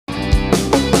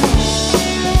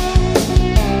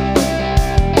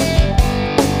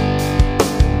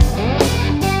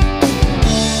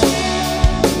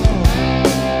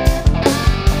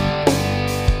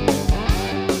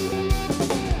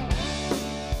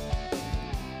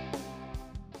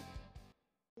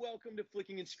welcome to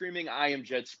Flicking and Screaming. I am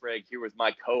Jed Sprague here with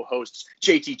my co-hosts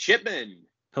JT Chipman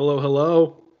Hello,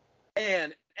 hello.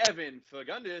 and Evan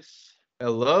Fagundis.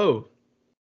 Hello.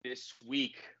 This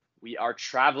week, we are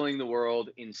traveling the world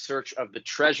in search of the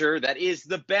treasure that is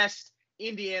the best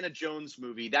Indiana Jones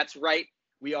movie. That's right,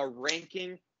 we are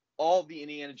ranking all the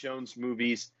Indiana Jones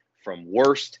movies from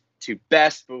worst to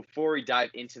best. Before we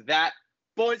dive into that,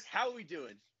 boys, how are we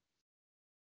doing?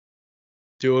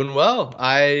 Doing well.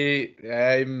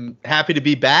 I'm happy to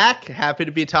be back. Happy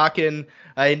to be talking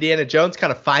Indiana Jones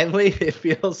kind of finally, it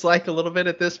feels like a little bit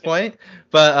at this point.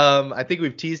 But I think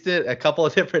we've teased it a couple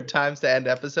of different times to end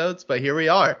episodes, but here we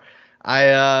are.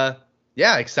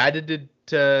 Excited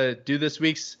to do this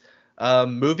week's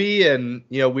movie, and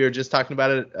we were just talking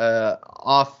about it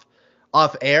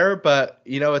off air, but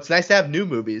it's nice to have new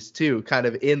movies too, kind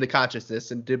of in the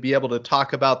consciousness, and to be able to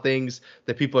talk about things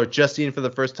that people are just seeing for the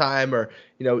first time, or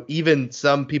even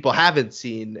some people haven't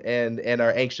seen and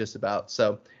are anxious about.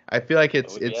 So I feel like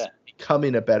it's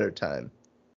becoming a better time.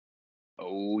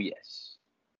 Oh yes.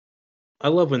 I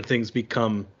love when things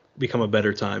become a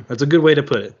better time. That's a good way to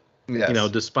put it.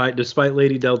 Yes. Despite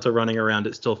Lady Delta running around,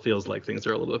 it still feels like things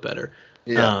are a little bit better.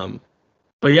 Yeah.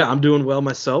 But yeah, I'm doing well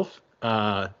myself.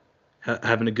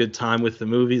 Having a good time with the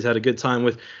movies.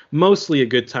 Mostly a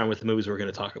good time with the movies we're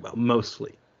going to talk about.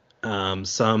 Mostly.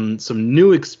 Some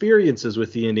new experiences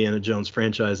with the Indiana Jones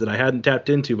franchise that I hadn't tapped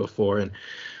into before. And,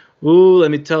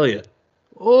 let me tell you.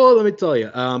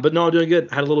 But no, I'm doing good.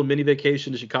 I had a little mini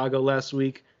vacation to Chicago last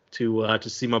week to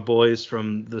see my boys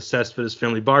from the Cespedes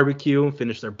Family Barbecue,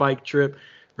 finish their bike trip,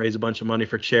 raise a bunch of money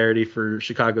for charity for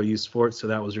Chicago Youth Sports. So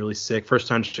that was really sick. First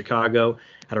time to Chicago.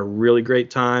 Had a really great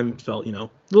time. Felt,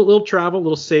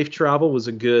 little safe travel was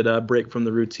a good break from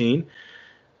the routine.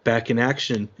 Back in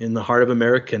action in the heart of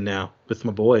America now with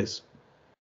my boys.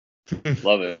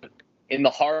 Love it. In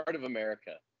the heart of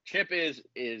America. Chip is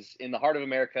in the heart of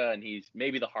America, and he's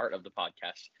maybe the heart of the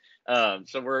podcast.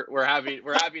 So we're happy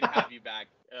to have you back.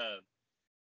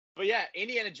 But yeah,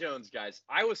 Indiana Jones, guys.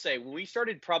 I would say when we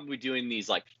started probably doing these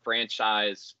like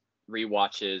franchise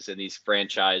rewatches and these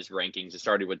franchise rankings, it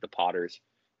started with the Potters.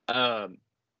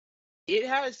 It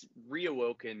has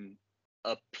reawoken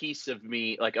a piece of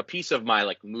me, like a piece of my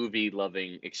like movie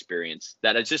loving experience.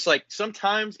 That it's just like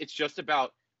sometimes it's just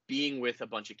about being with a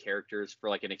bunch of characters for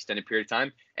like an extended period of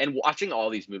time, and watching all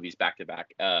these movies back to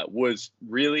back was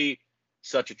really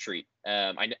such a treat.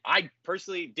 I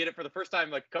personally did it for the first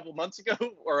time like a couple months ago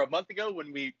or a month ago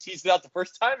when we teased it out the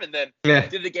first time, and then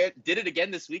did it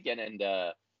again this weekend, and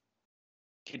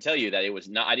can tell you that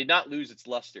I did not lose its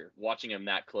luster watching them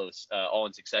that close all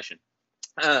in succession.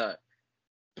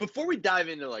 Before we dive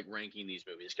into like ranking these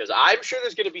movies, because I'm sure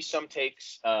there's going to be some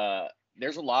takes,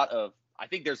 there's a lot of, I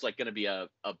think there's like going to be a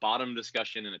bottom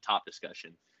discussion and a top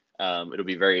discussion. It'll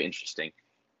be very interesting,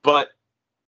 but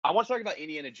I want to talk about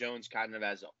Indiana Jones kind of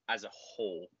as a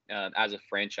whole, as a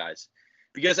franchise,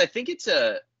 because I think it's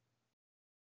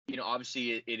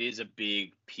obviously it is a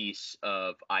big piece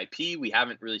of IP. We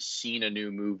haven't really seen a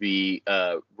new movie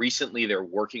recently. They're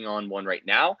working on one right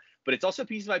now, but it's also a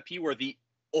piece of IP where the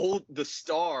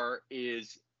star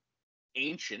is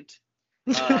ancient,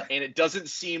 and it doesn't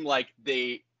seem like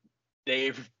they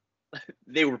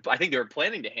were. I think they were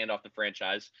planning to hand off the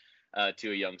franchise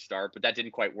to a young star, but that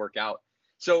didn't quite work out.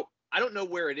 So I don't know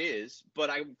where it is,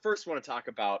 but I first want to talk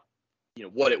about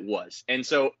what it was. And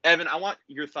so, Evan, I want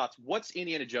your thoughts. What's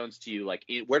Indiana Jones to you? Like,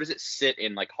 where does it sit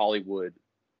in like Hollywood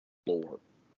lore?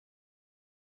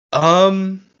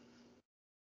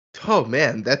 Oh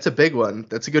man, that's a big one.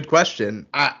 That's a good question.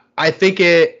 I think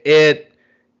it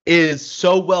is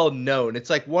so well known. It's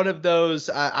like one of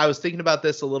those. I was thinking about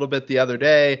this a little bit the other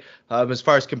day, as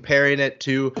far as comparing it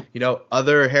to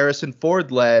other Harrison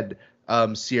Ford led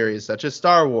series such as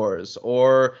Star Wars,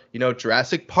 or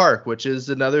Jurassic Park, which is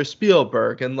another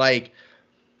Spielberg. And like,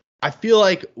 I feel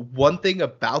like one thing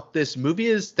about this movie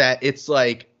is that it's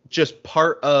like just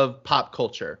part of pop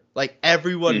culture. Like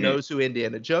everyone knows who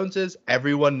Indiana Jones is.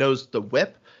 Everyone knows the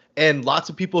whip, and lots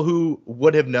of people who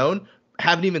would have known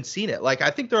haven't even seen it. Like, I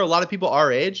think there are a lot of people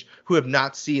our age who have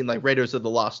not seen like Raiders of the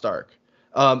Lost Ark.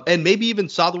 And maybe even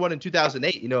saw the one in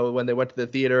 2008, when they went to the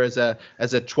theater as a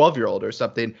 12-year-old or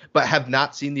something, but have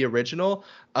not seen the original.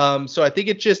 So I think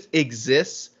it just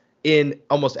exists in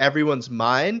almost everyone's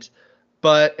mind.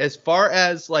 But as far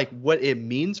as like what it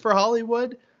means for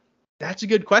Hollywood, that's a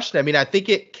good question. I mean, I think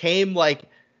it came like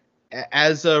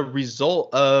as a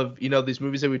result of, these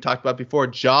movies that we talked about before,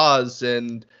 Jaws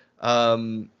and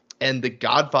The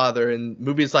Godfather and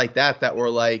movies like that were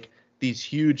like these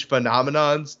huge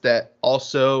phenomenons that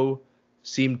also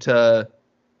seem to,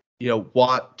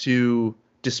 want to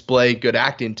display good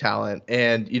acting talent,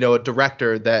 and a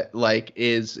director that like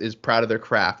is proud of their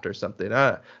craft or something.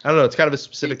 I don't know. It's kind of a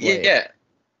specific lane.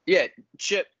 Yeah.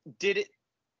 Chip, do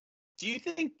you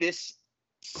think this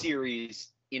series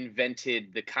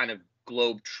invented the kind of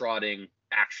globe-trotting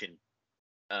action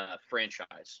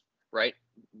franchise, right?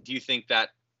 Do you think that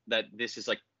this is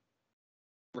like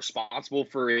responsible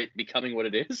for it becoming what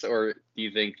it is, or do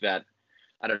you think that,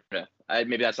 I don't know,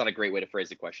 maybe that's not a great way to phrase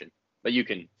the question, but you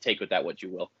can take with that what you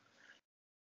will.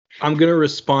 I'm going to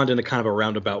respond in a kind of a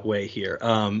roundabout way here.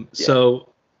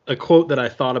 So a quote that I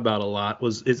thought about a lot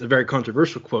is a very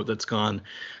controversial quote that's gone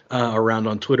around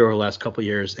on Twitter over the last couple of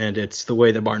years, and it's the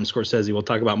way that Martin Scorsese will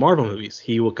talk about Marvel movies.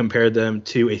 He will compare them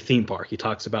to a theme park. He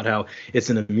talks about how it's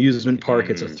an amusement park,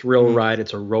 it's a thrill ride,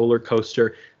 it's a roller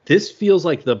coaster. This feels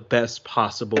like the best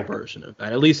possible version of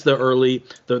that. At least the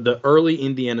early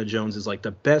Indiana Jones is like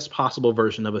the best possible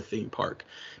version of a theme park,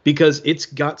 because it's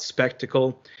got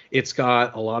spectacle, it's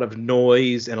got a lot of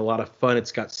noise and a lot of fun.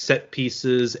 It's got set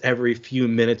pieces every few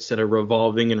minutes that are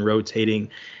revolving and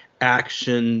rotating,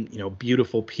 action,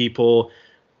 beautiful people.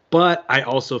 But I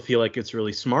also feel like it's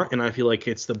really smart, and I feel like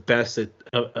it's the best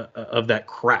of that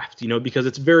craft, because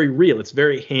it's very real, it's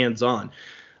very hands-on.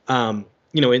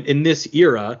 In this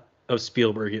era of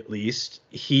Spielberg, at least,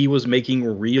 he was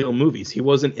making real movies. He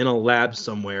wasn't in a lab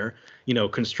somewhere,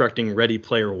 constructing Ready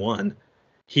Player One.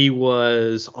 He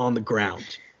was on the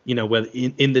ground, whether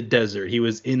in the desert. He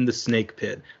was in the snake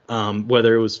pit,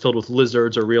 whether it was filled with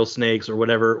lizards or real snakes or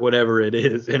whatever it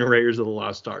is in Raiders of the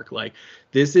Lost Ark. Like,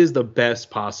 this is the best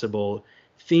possible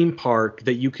theme park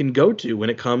that you can go to when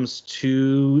it comes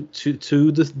to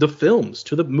the films,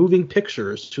 to the moving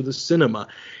pictures, to the cinema.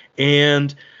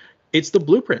 And it's the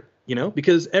blueprint,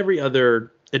 because every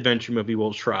other adventure movie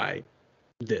will try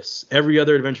this. Every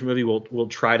other adventure movie will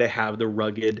try to have the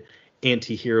rugged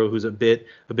anti-hero who's a bit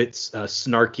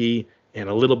snarky and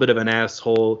a little bit of an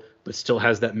asshole, but still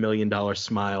has that $1 million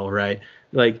smile, right?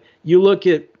 Like, you look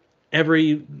at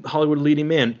every Hollywood leading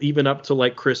man, even up to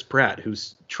like Chris Pratt, who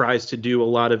tries to do a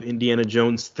lot of Indiana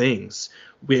Jones things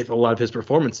with a lot of his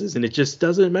performances, and it just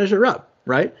doesn't measure up,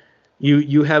 right?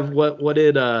 You have what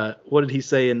did he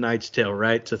say in Knight's Tale,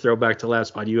 right? To throw back to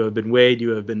last pod, you have been weighed, you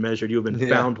have been measured, you have been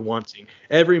found wanting.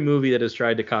 Every movie that has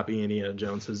tried to copy Indiana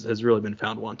Jones has really been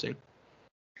found wanting.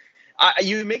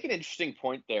 You make an interesting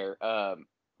point there,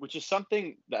 which is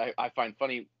something that I find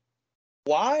funny.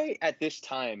 Why at this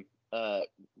time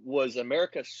was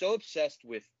America so obsessed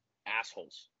with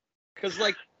assholes? Because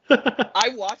like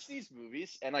I watch these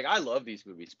movies and like I love these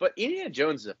movies, but Indiana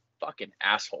Jones is a fucking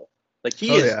asshole. Like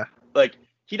like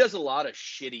he does a lot of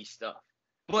shitty stuff,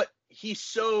 but he's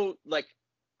so like,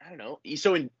 I don't know, he's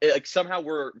so like somehow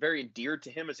we're very endeared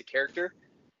to him as a character.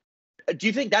 Do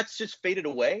you think that's just faded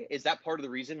away? Is that part of the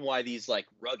reason why these like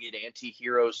rugged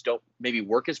anti-heroes don't maybe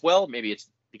work as well? Maybe it's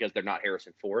because they're not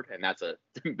Harrison Ford, and that's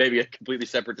maybe a completely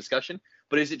separate discussion.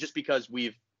 But is it just because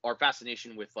our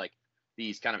fascination with like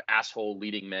these kind of asshole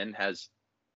leading men has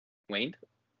waned?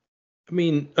 I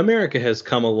mean, America has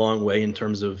come a long way in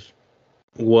terms of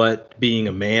what being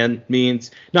a man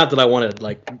means. Not that I want to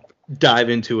like dive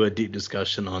into a deep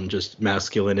discussion on just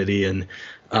masculinity and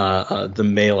the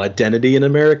male identity in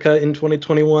America in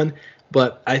 2021,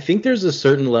 but I think there's a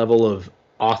certain level of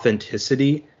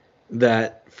authenticity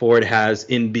that Ford has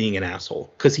in being an asshole,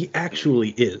 because he actually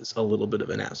is a little bit of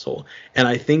an asshole. And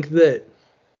I think that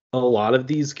a lot of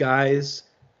these guys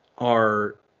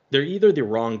they're either the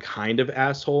wrong kind of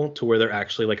asshole, to where they're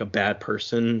actually like a bad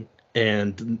person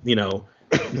and,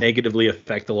 negatively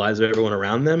affect the lives of everyone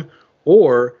around them,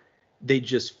 or they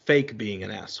just fake being an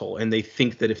asshole, and they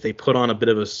think that if they put on a bit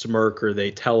of a smirk or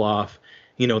they tell off,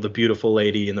 the beautiful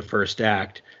lady in the first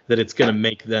act, that it's going to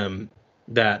make them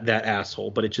that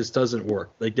asshole. But it just doesn't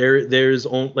work. Like there's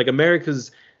only like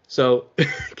America's. So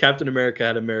Captain America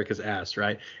had America's ass,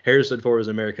 right? Harrison Ford was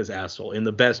America's asshole in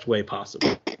the best way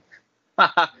possible.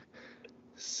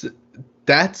 So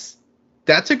that's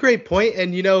a great point.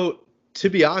 And, to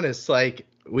be honest, like,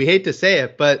 we hate to say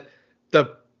it, but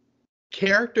the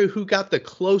character who got the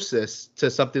closest to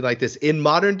something like this in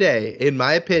modern day, in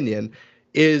my opinion,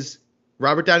 is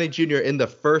Robert Downey Jr. in the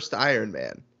first Iron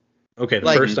Man. Okay, the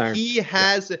like, first Iron Man. He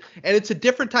has, and it's a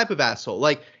different type of asshole.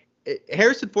 Like,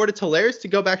 Harrison Ford, it's hilarious to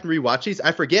go back and rewatch these.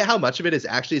 I forget how much of it is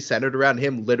actually centered around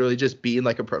him literally just being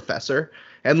like a professor.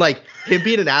 And like him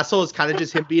being an asshole is kind of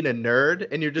just him being a nerd.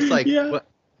 And you're just like, what?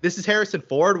 This is Harrison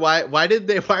Ford. Why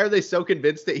are they so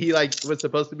convinced that he like was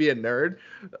supposed to be a nerd?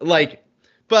 Like,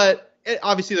 but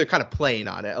obviously they're kind of playing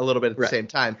on it a little bit at the same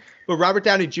time. But Robert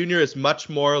Downey Jr. is much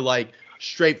more like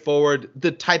straightforward,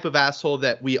 the type of asshole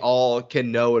that we all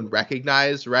can know and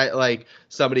recognize, right? Like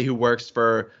somebody who works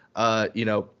for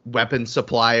weapons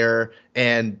supplier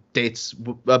and dates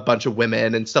a bunch of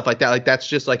women and stuff like that. Like that's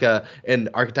just like an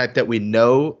archetype that we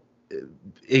know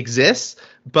exists.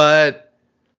 But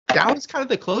that was kind of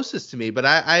the closest to me. But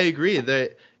I agree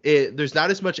that there's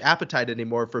not as much appetite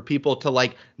anymore for people to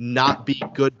like not be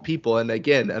good people. And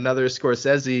again, another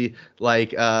Scorsese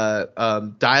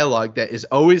dialogue that is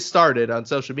always started on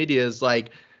social media is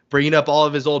like bringing up all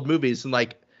of his old movies and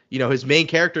like, his main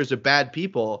characters are bad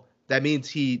people. That means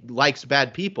he likes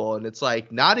bad people. And it's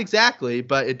like, not exactly,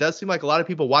 but it does seem like a lot of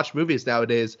people watch movies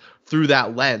nowadays through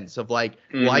that lens of like,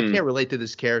 well, I can't relate to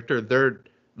this character. They're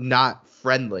not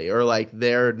friendly or like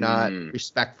they're not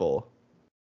respectful.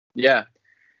 Yeah.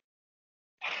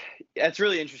 That's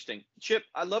really interesting. Chip,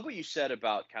 I love what you said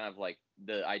about kind of like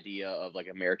the idea of like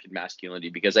American masculinity,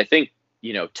 because I think,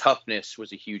 toughness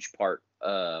was a huge part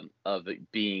of it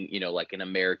being, like an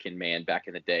American man back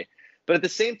in the day. But at the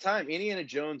same time, Indiana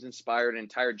Jones inspired an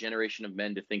entire generation of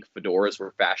men to think fedoras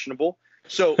were fashionable.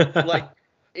 So, like,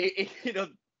 you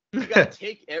got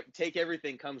to take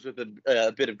everything comes with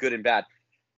a bit of good and bad.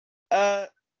 I'm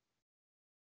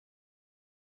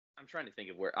trying to think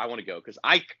of where I want to go because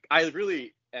I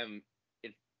really am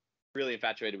really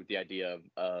infatuated with the idea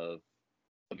of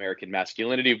American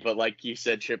masculinity. But like you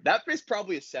said, Chip, that is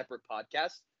probably a separate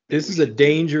podcast. This is a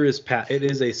dangerous path. It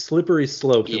is a slippery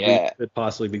slope that we could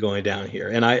possibly be going down here,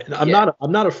 and I'm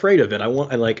not afraid of it.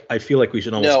 I feel like we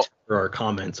should almost temper our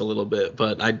comments a little bit,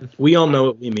 but we all know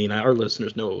what we mean. Our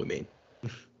listeners know what we mean.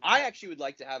 I actually would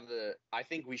like to have I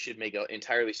think we should make an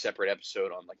entirely separate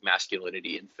episode on like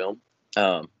masculinity in film,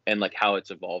 and like how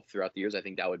it's evolved throughout the years. I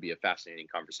think that would be a fascinating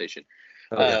conversation.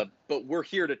 But we're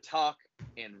here to talk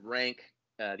and rank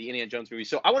the Indiana Jones movie.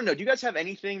 So I want to know, do you guys have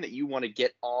anything that you want to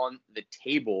get on the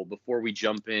table before we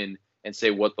jump in and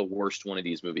say what the worst one of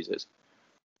these movies is?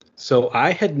 So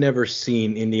I had never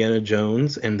seen Indiana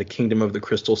Jones and the Kingdom of the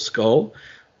Crystal Skull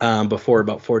before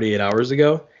about 48 hours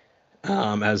ago,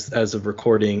 as of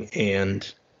recording,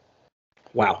 and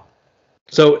wow.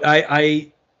 So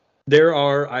I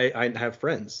have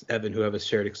friends, Evan, who have a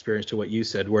shared experience to what you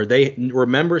said, where they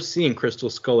remember seeing Crystal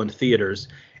Skull in theaters,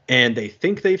 and they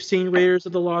think they've seen Raiders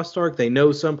of the Lost Ark. They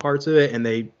know some parts of it, and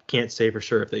they can't say for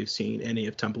sure if they've seen any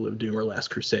of Temple of Doom or Last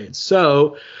Crusade.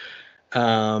 So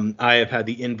I have had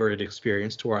the inverted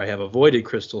experience to where I have avoided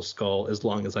Crystal Skull as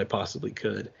long as I possibly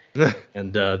could.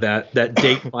 And that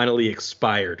date finally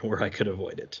expired where I could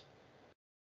avoid it.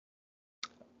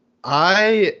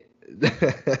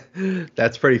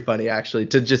 That's pretty funny, actually,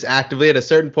 to just actively at a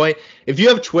certain point. If you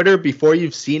have Twitter before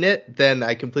you've seen it, then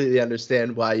I completely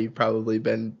understand why you've probably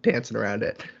been dancing around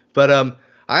it. But I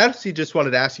honestly just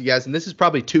wanted to ask you guys, and this is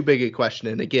probably too big a question,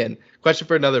 and again, question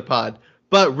for another pod,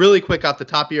 but really quick off the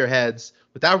top of your heads,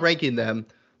 without ranking them,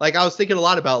 like I was thinking a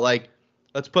lot about like,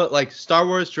 let's put like Star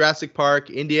Wars, Jurassic Park,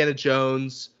 Indiana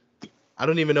Jones. I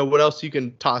don't even know what else you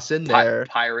can toss in there.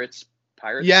 Pirates.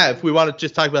 Yeah, if we want to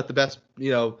just talk about the best,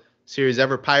 series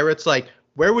ever, Pirates, like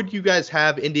where would you guys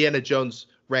have Indiana Jones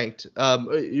ranked?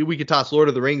 We could toss Lord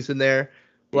of the Rings in there.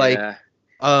 Like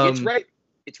it's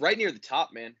right near the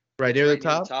top, man. Right near the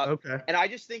top? Okay. And I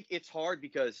just think it's hard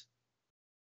because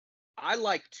I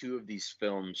like two of these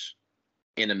films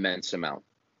an immense amount.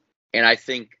 And I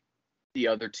think the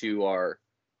other two are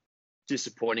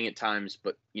disappointing at times,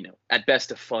 but at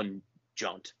best a fun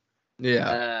jaunt.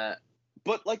 Yeah.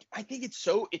 But like I think it's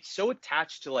so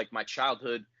attached to like my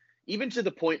childhood, even to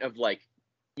the point of like,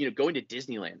 going to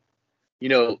Disneyland.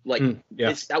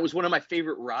 That was one of my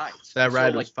favorite rides. That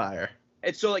ride was fire.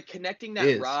 And so like connecting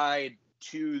that ride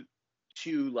to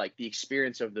like the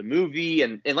experience of the movie,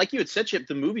 and like you had said, Chip,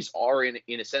 the movies are in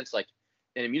a sense like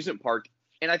an amusement park.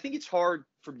 And I think it's hard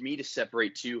for me to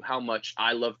separate too how much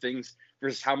I love things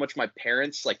versus how much my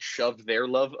parents like shoved their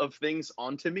love of things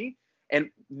onto me. And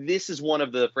this is one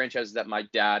of the franchises that my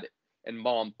dad and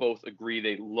mom both agree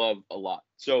they love a lot.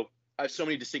 So I have so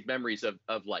many distinct memories of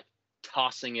like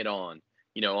tossing it on,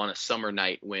 on a summer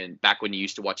night back when you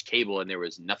used to watch cable and there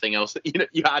was nothing else,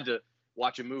 you had to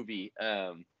watch a movie.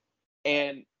 So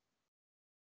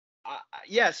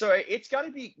it's got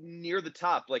to be near the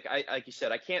top. Like you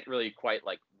said, I can't really quite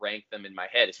like rank them in my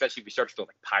head, especially if we start to throw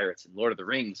like Pirates and Lord of the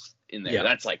Rings in there. Yeah.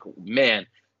 That's like, man,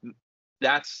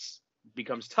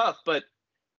 becomes tough, but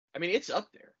I mean, it's up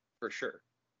there for sure.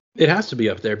 It has to be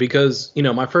up there because,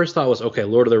 my first thought was, okay,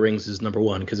 Lord of the Rings is number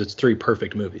one because it's 3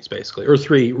 perfect movies, basically, or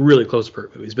 3 really close to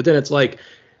perfect movies. But then it's like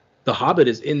The Hobbit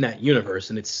is in that universe,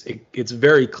 and it's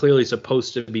very clearly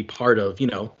supposed to be part of,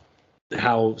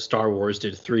 how Star Wars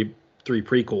did 3 three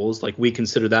prequels, like we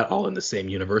consider that all in the same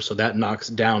universe. So that knocks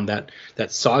down that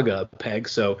saga a peg.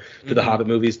 So do the Hobbit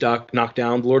movies knock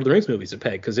down the Lord of the Rings movies a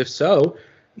peg? Because if so,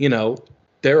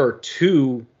 there are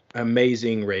two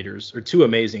amazing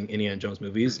Indiana Jones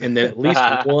movies, and then at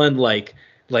least one like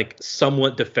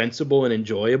somewhat defensible and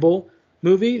enjoyable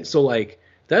movie. So like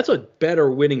that's a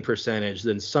better winning percentage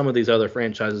than some of these other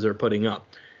franchises are putting up.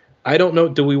 I don't know.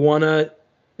 Do we want to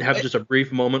have just a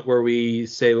brief moment where we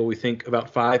say what we think about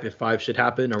 5, if 5 should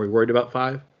happen? Are we worried about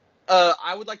 5?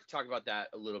 I would like to talk about that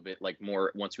a little bit, like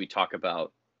more once we talk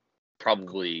about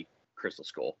probably Crystal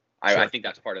Skull. Sure. I think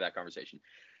that's part of that conversation.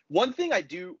 One thing I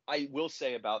will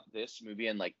say about this movie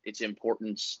and like its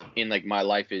importance in like my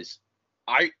life is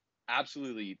I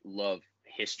absolutely love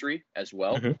history as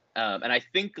well. Mm-hmm. And I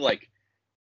think like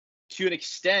to an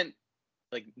extent,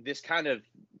 like this kind of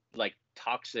like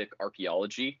toxic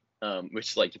archaeology,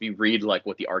 which like if you read like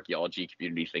what the archaeology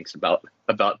community thinks about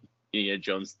Indiana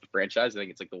Jones the franchise, I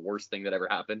think it's like the worst thing that ever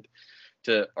happened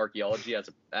to archaeology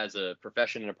as a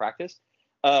profession and a practice.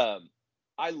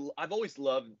 I've always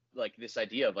loved like this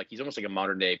idea of like he's almost like a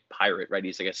modern day pirate, right?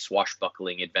 He's like a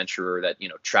swashbuckling adventurer that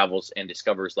travels and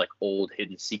discovers like old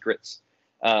hidden secrets.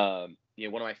 One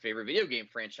of my favorite video game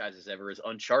franchises ever is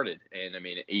Uncharted, and I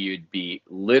mean it would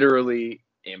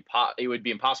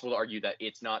be impossible to argue that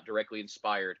it's not directly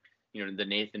inspired, the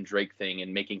Nathan Drake thing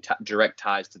and making direct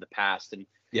ties to the past. And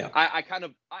yeah, I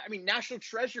mean National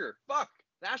Treasure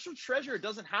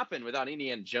doesn't happen without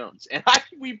Indiana Jones, and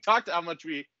we've talked how much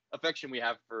affection we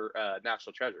have for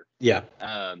National Treasure. Yeah.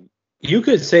 You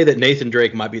could say that Nathan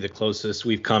Drake might be the closest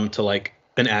we've come to like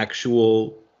an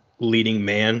actual leading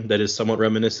man that is somewhat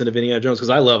reminiscent of Indiana Jones, because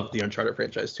I love the Uncharted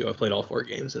franchise too. I've played all 4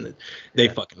 games and they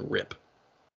fucking rip.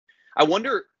 I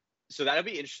wonder, so that'll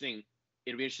be interesting.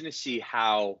 It'll be interesting to see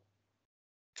how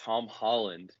Tom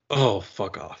Holland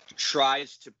fuck off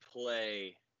tries to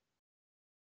play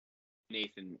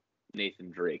Nathan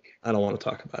Drake. I don't want to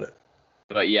talk about it.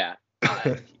 But yeah.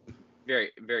 Very,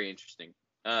 very interesting.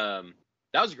 That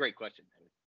was a great question.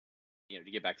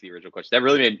 To get back to the original question, that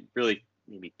really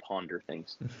made me ponder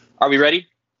things. Are we ready?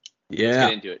 Yeah. Let's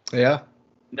get into it. Yeah.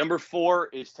 Number 4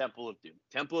 is Temple of Doom.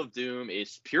 Temple of Doom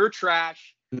is pure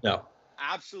trash. No.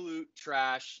 Absolute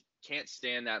trash. Can't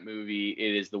stand that movie.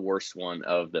 It is the worst one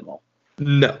of them all.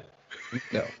 No.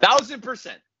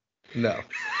 1,000%. No.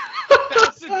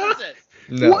 1,000%.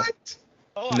 No. What?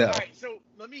 Oh, No. all right. So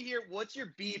let me hear. What's your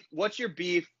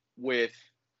beef with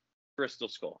Crystal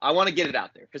Skull? I want to get it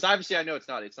out there because obviously I know it's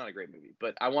not a great movie,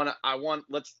 but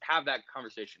let's have that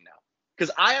conversation now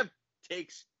because I have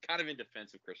takes kind of in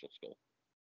defense of Crystal Skull.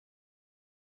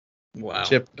 Wow.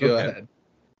 Chip, go ahead.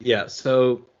 Yeah.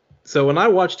 So when I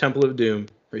watched Temple of Doom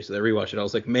recently, I rewatched it. I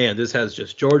was like, man, this has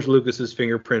just George Lucas's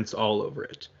fingerprints all over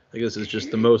it. Like this is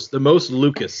just the most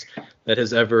Lucas that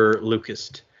has ever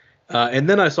Lucased. And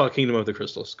then I saw Kingdom of the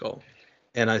Crystal Skull,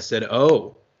 and I said,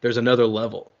 oh, there's another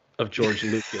level of George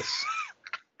Lucas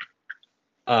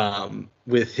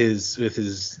with his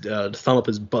thumb up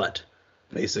his butt,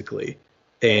 basically.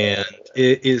 And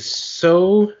it is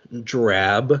so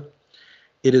drab.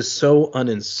 It is so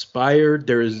uninspired.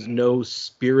 There is no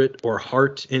spirit or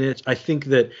heart in it. I think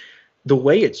that the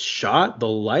way it's shot, the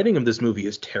lighting of this movie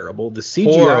is terrible. The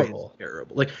CGI is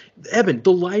terrible. Like, Evan,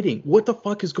 the lighting, what the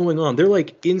fuck is going on? They're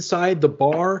like inside the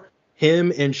bar,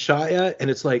 him and Shia,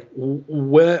 and it's like,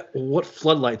 what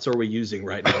floodlights are we using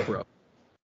right now, bro?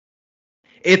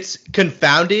 It's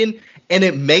confounding, and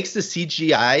it makes the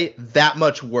CGI that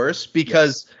much worse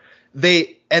because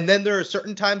and then there are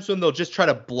certain times when they'll just try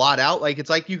to blot out, like it's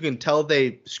like you can tell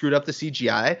they screwed up the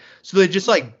CGI, so they just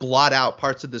like blot out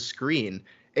parts of the screen.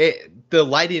 The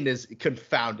lighting is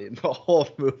confounding the whole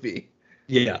movie.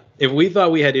 Yeah, if we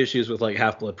thought we had issues with like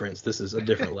Half-Blood Prince, this is a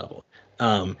different level.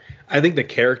 I think the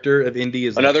character of Indy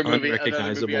is another like, movie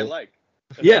unrecognizable. I like.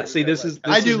 Yeah, see, this is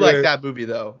I do like that movie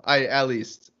though. At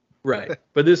least. Right,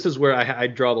 but this is where I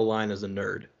draw the line as a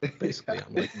nerd. Basically,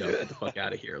 I'm like, no, get the fuck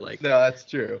out of here. Like, no, that's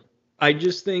true. I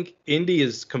just think Indy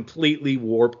is completely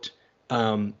warped.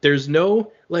 There's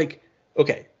no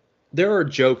okay. There are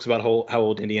jokes about how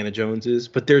old Indiana Jones is,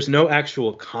 but there's no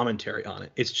actual commentary on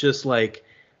it. It's just like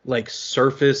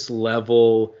surface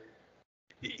level,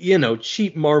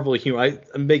 cheap Marvel humor.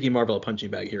 I'm making Marvel a punching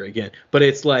bag here again, but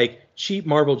it's like cheap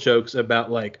Marvel jokes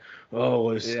about like,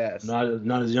 oh, it's not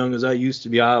as young as I used to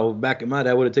be. Back in my day,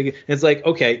 I would have taken. And it's like,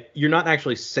 okay, you're not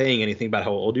actually saying anything about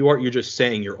how old you are. You're just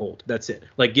saying you're old. That's it.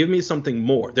 Like, give me something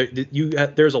more.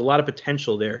 There's a lot of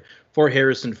potential there for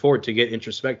Harrison Ford to get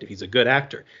introspective. He's a good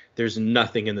actor. There's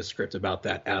nothing in the script about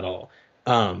that at all.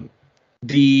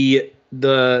 The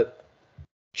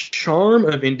charm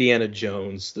of Indiana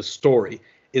Jones, the story,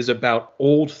 is about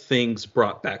old things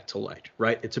brought back to light,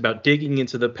 right? It's about digging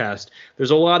into the past.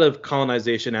 There's a lot of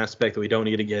colonization aspect that we don't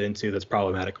need to get into that's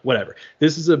problematic, whatever.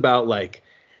 This is about like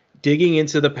digging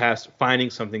into the past, finding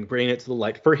something, bringing it to the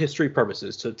light for history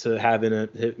purposes, to have in a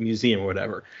museum or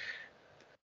whatever.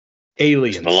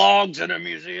 Aliens. This belongs in a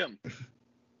museum.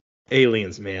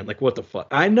 Aliens, man. Like, what the fuck?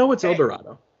 I know it's El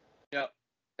Dorado. No.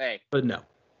 Hey. But no.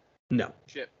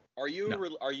 Chip, are you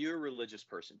a religious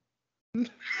person?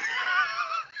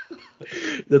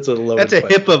 That's a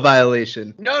HIPAA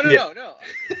violation. No.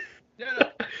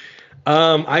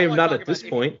 I am not at this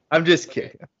point. I'm just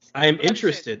kidding. I am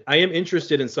interested. I am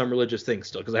interested in some religious things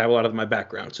still because I have a lot of my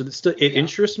background. So it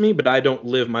interests me, but I don't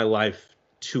live my life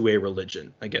to a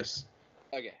religion, I guess.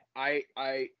 Okay.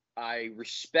 I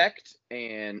respect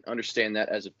and understand that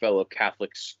as a fellow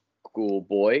Catholic school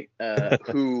boy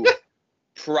who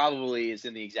probably is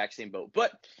in the exact same boat.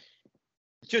 But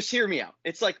just hear me out.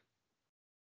 It's like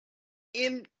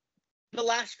in The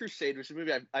Last Crusade, which is a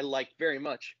movie I like very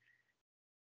much,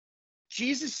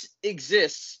 Jesus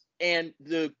exists and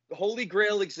the Holy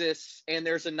Grail exists and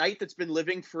there's a knight that's been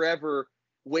living forever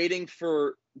waiting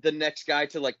for the next guy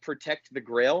to like protect the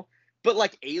Grail. But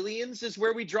like aliens is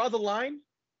where we draw the line?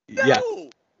 No, yeah.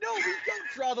 No, we don't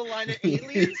draw the line at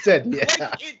aliens. He said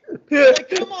yeah. Like,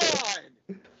 come on.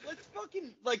 Let's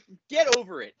fucking like get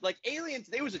over it. Like aliens,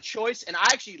 it was a choice, and I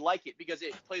actually like it because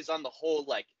it plays on the whole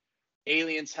like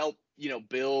aliens help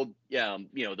build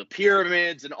the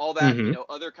pyramids and all that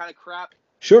other kind of crap.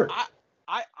 Sure.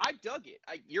 I dug it.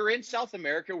 You're in South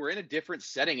America. We're in a different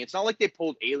setting. It's not like they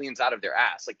pulled aliens out of their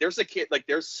ass. Like there's a kid. Like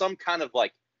there's some kind of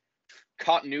like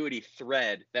continuity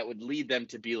thread that would lead them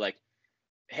to be like,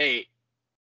 hey,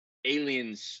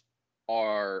 aliens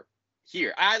are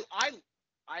here. I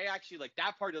actually like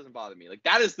that part doesn't bother me. Like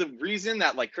that is the reason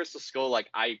that like Crystal Skull, like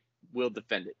I will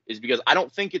defend it, is because I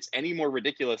don't think it's any more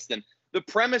ridiculous than the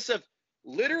premise of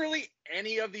literally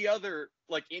any of the other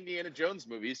like Indiana Jones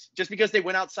movies, just because they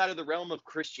went outside of the realm of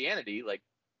Christianity. Like,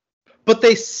 but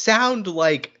they sound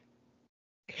like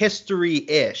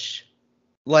history-ish.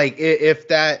 Like if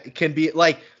that can be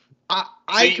like, I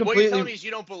completely. What you're telling me is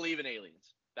you don't believe in aliens.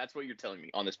 That's what you're telling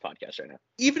me on this podcast right now.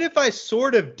 Even if I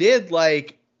sort of did,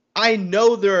 like, I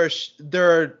know there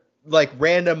are like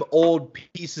random old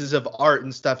pieces of art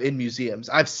and stuff in museums.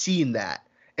 I've seen that,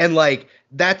 and like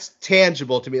that's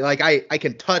tangible to me. Like I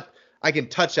can touch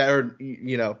that, or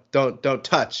don't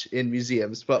touch in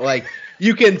museums, but like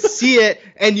you can see it,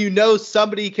 and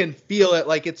somebody can feel it.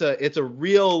 Like it's a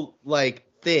real like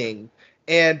thing.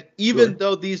 And even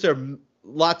though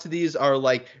lots of these are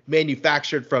like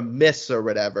manufactured from myths or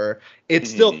whatever, it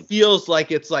still feels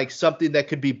like it's like something that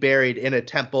could be buried in a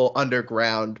temple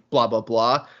underground, blah, blah,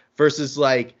 blah, versus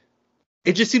like,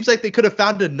 it just seems like they could have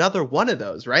found another one of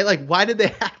those, right? Like, why did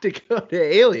they have to go to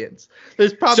aliens?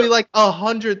 There's probably like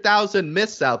 100,000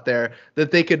 myths out there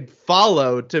that they could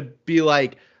follow to be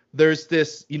like, there's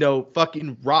this,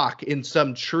 fucking rock in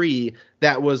some tree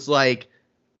that was like,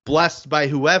 blessed by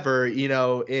whoever,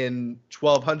 in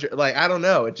 1200. Like, I don't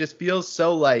know. It just feels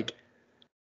so like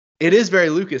it is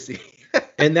very Lucas-y.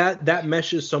 And that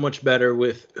meshes so much better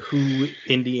with who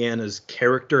Indiana's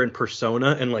character and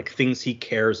persona and like things he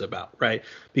cares about, right?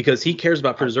 Because he cares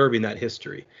about preserving that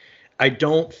history. I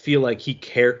don't feel like he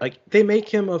cares. Like they make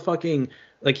him a fucking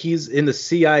like he's in the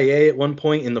CIA at one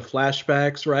point in the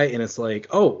flashbacks, right? And it's like,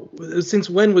 oh, since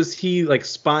when was he like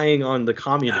spying on the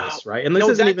communists, right? And this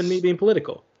isn't even me being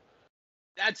political.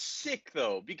 That's sick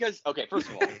though, because okay, first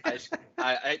of all,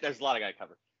 I there's a lot I gotta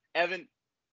cover. Evan,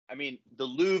 I mean, the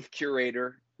Louvre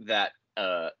curator that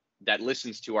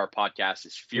listens to our podcast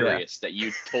is furious that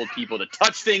you told people to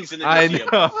touch things in the museum.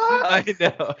 I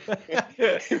know.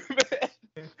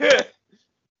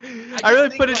 I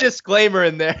really put a disclaimer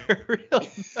in there.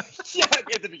 Yeah,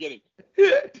 at the beginning.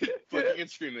 Flicking and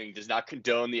screaming does not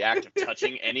condone the act of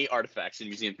touching any artifacts in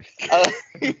museums.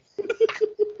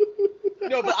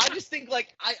 No, but I just think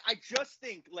like I just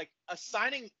think like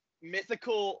assigning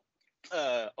mythical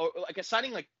or like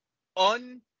assigning like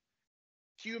unhuman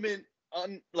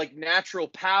like natural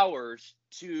powers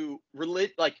to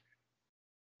like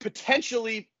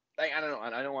potentially like, I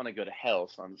don't want to go to hell,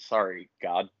 so I'm sorry,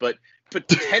 God, but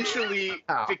potentially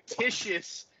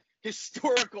fictitious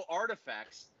historical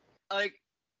artifacts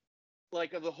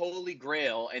like of the Holy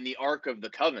Grail and the Ark of the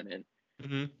Covenant.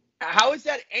 Mm-hmm. How is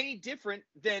that any different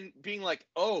than being like,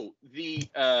 oh,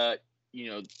 the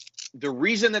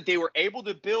reason that they were able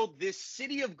to build this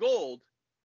city of gold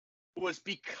was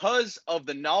because of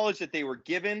the knowledge that they were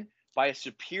given by a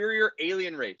superior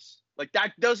alien race? Like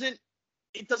it doesn't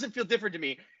feel different to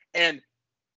me. And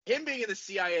him being in the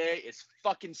CIA is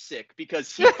fucking sick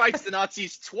because he fights the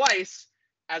Nazis twice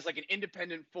as like an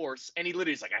independent force, and he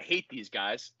literally is like, I hate these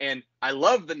guys, and I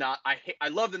love the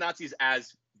Nazis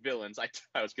as villains.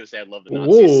 I was gonna say I love the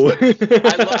Nazis.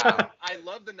 I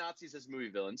love the Nazis as movie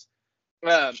villains.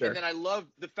 Sure. And then I love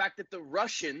the fact that the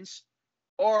Russians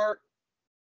are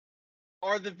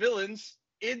the villains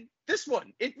in this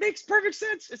one. It makes perfect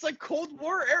sense. It's like Cold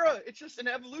War era. It's just an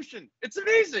evolution. It's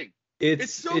amazing.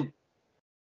 It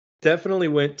definitely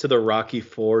went to the Rocky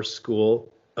IV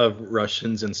school of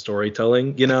Russians and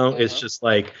storytelling. It's just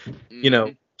like,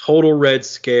 total Red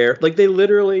Scare. Like they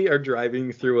literally are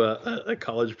driving through a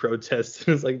college protest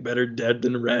and it's like better dead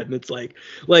than red. And it's like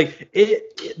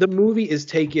the movie is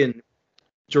taken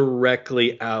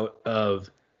directly out of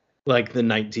like the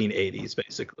 1980s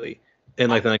basically, and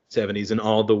like the 1970s, and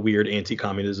all the weird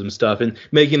anti-communism stuff, and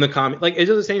making the it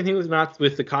does the same thing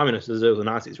with the communists as the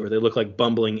Nazis, where they look like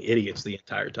bumbling idiots the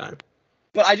entire time.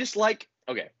 But I just like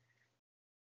the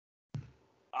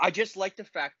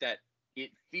fact that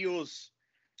it feels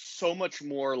so much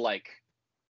more like,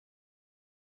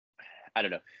 I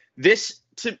don't know, this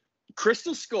to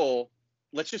Crystal Skull.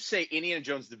 Let's just say Indiana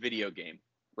Jones the video game,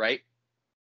 right?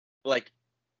 Like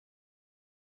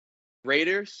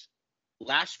Raiders,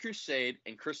 Last Crusade,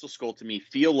 and Crystal Skull to me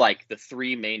feel like the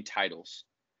three main titles.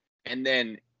 And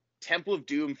then Temple of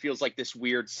Doom feels like this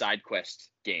weird side quest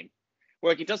game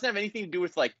where like it doesn't have anything to do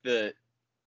with like I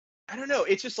don't know.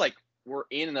 It's just like we're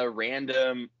in a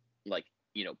random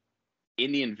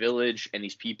Indian village, and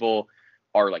these people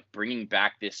are like bringing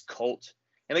back this cult,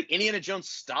 and like Indiana Jones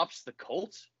stops the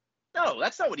cult. No,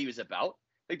 that's not what he was about.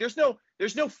 Like there's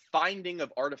no finding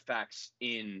of artifacts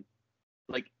in,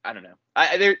 like, I don't know.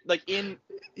 They're like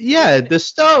the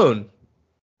stone,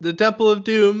 the Temple of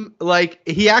Doom. Like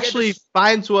he actually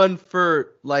finds one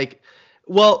for like,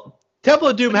 well, Temple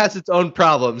of Doom has its own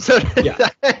problems. Yeah,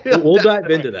 we'll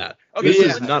dive into that. Okay,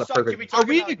 this is not a perfect. Are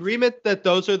we in agreement that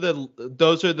those are the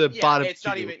bottom? It's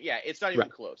not two? even. Yeah, it's not even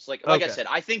right. close. Like I said,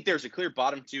 I think there's a clear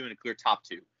bottom two and a clear top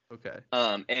two. Okay.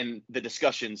 And the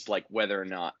discussions like whether or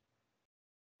not.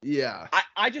 Yeah.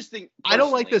 I just think I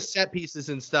don't like the set pieces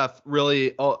and stuff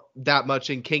really that much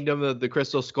in Kingdom of the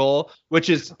Crystal Skull, which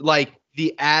is like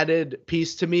the added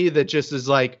piece to me that just is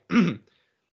like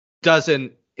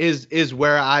is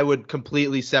where I would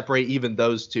completely separate even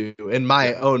those two in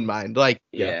my own mind. Like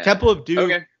Temple of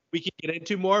Doom, we can get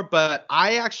into more, but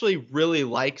I actually really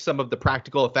like some of the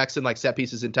practical effects and like set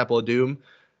pieces in Temple of Doom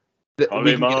that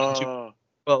we can get into.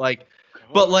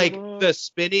 But like the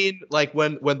spinning, like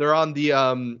when they're on the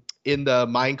in the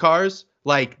mine cars,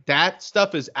 like that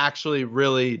stuff is actually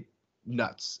really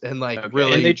nuts and like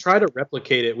really. And they try to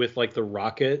replicate it with like the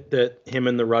rocket that him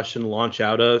and the Russian launch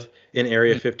out of in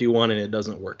Area 51, and it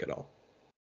doesn't work at all.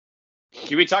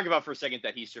 Can we talk about for a second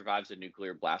that he survives a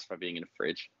nuclear blast by being in a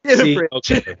fridge?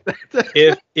 Okay.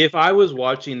 if I was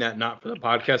watching that not for the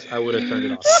podcast, I would have turned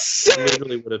it off. I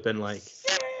literally would have been like.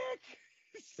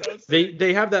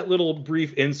 They have that little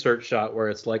brief insert shot where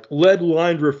it's like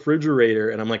lead-lined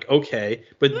refrigerator, and I'm like, okay,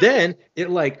 but then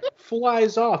it like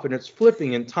flies off and it's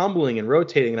flipping and tumbling and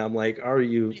rotating, and I'm like, are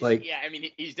you like? Yeah, I mean,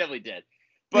 he's definitely dead.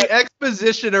 But the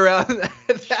exposition around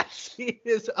that scene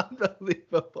is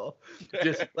unbelievable.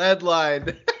 Just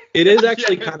lead-lined. It is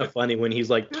actually kind of funny when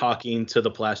he's like talking to the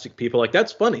plastic people. Like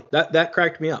that's funny. That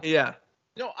cracked me up. Yeah.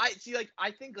 No, I see. Like I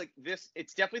think like this,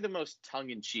 it's definitely the most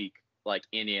tongue-in-cheek. Like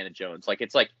Indiana Jones, like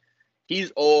it's like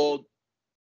he's old,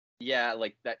 yeah,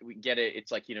 like that we get it.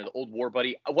 It's like the old war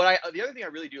buddy. The other thing I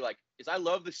really do like is I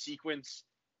love the sequence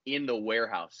in the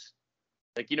warehouse,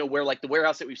 like where like the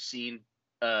warehouse that we've seen,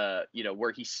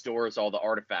 where he stores all the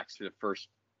artifacts for the first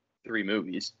 3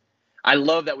 movies. I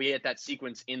love that we had that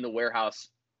sequence in the warehouse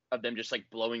of them just like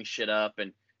blowing shit up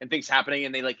and things happening,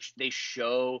 and they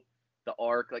show the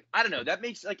arc. Like I don't know, that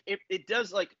makes like it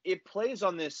does like it plays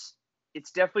on this. It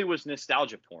definitely was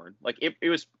nostalgia porn. Like it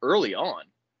was early on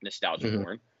nostalgia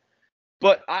porn.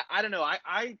 But I don't know.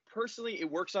 I personally,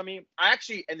 it works on me.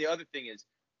 And the other thing is,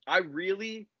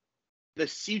 the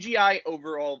CGI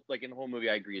overall, like in the whole movie,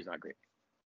 I agree is not great.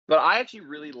 But I actually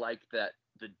really like that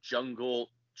the jungle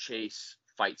chase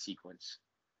fight sequence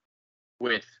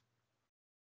with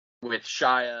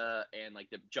Shia and like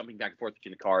the jumping back and forth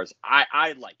between the cars.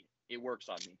 I like it. It works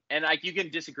on me, and like you can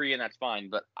disagree, and that's fine.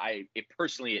 But it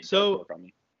does work on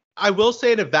me. I will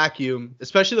say in a vacuum,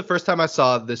 especially the first time I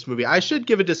saw this movie, I should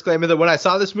give a disclaimer that when I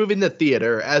saw this movie in the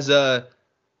theater as a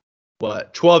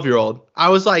 12-year-old, I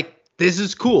was like, this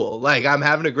is cool. Like I'm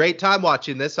having a great time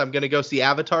watching this. I'm gonna go see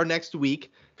Avatar next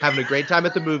week, having a great time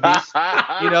at the movies.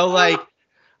 Like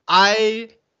I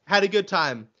had a good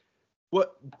time.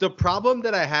 What the problem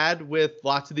that I had with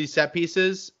lots of these set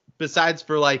pieces, besides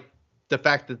for like the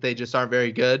fact that they just aren't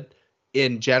very good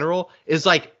in general, is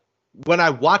like when I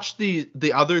watched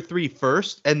the other three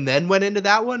first and then went into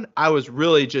that one, I was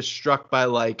really just struck by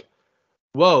like,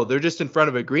 whoa, they're just in front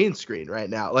of a green screen right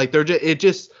now. Like it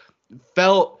just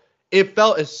felt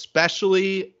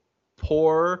especially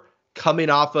poor coming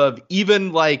off of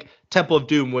even like Temple of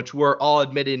Doom, which we're all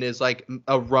admitting is like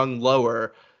a rung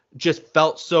lower, just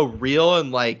felt so real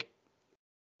and like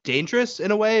dangerous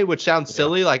in a way, which sounds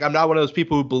silly. Like I'm not one of those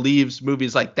people who believes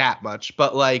movies like that much,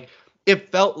 but like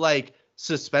it felt like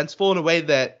suspenseful in a way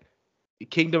that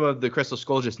Kingdom of the Crystal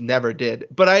Skull just never did.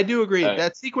 But I do agree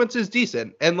that sequence is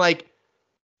decent and like,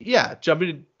 yeah,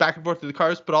 jumping back and forth through the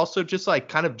cars, but also just like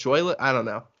kind of joyless. I don't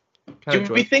know. Do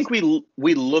we think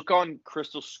we look on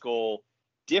Crystal Skull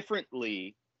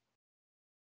differently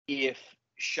if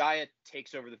Shia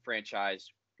takes over the franchise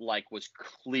like was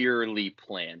clearly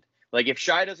planned? Like if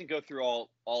Shia doesn't go through all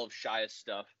of Shia's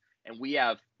stuff and we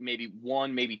have maybe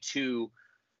one, maybe two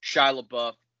Shia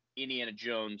LaBeouf, Indiana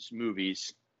Jones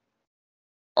movies,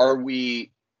 are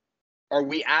we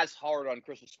as hard on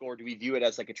Crystal Skull, or do we view it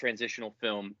as like a transitional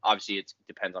film? Obviously, it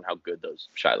depends on how good those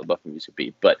Shia LaBeouf movies would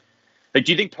be. But like,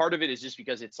 do you think part of it is just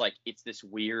because it's this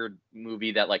weird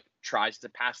movie that like tries to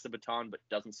pass the baton but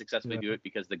doesn't successfully do it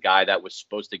because the guy that was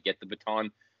supposed to get the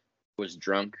baton was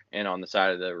drunk and on the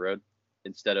side of the road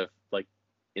instead of like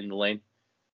in the lane?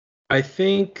 I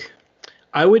think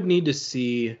I would need to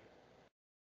see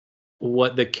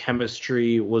what the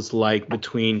chemistry was like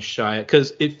between Shia,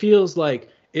 because it feels like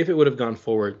if it would have gone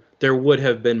forward, there would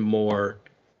have been more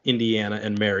Indiana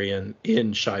and Marion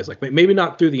in Shia's, like maybe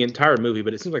not through the entire movie,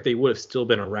 but it seems like they would have still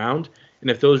been around. And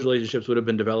if those relationships would have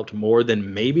been developed more,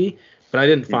 then maybe. But I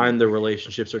didn't find the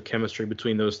relationships or chemistry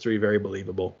between those three very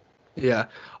believable. Yeah.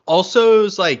 Also, it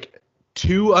was like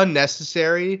too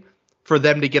unnecessary for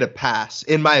them to get a pass,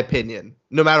 in my opinion.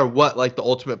 No matter what, like the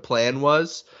ultimate plan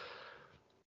was,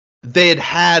 they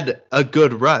had a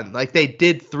good run. Like they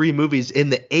did 3 movies in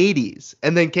the 80s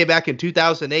and then came back in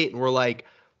 2008 and were like,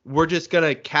 we're just going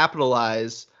to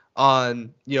capitalize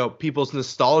on, people's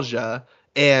nostalgia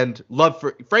and love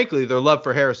for, frankly, their love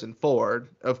for Harrison Ford,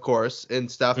 of course,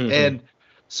 and stuff. Mm-hmm. And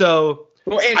so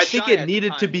I think it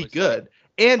needed to be good.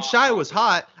 And Shia was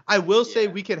hot. I will say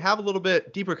we can have a little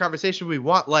bit deeper conversation if we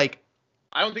want. Like,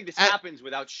 I don't think this happens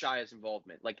without Shia's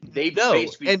involvement. Like they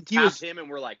basically tapped him and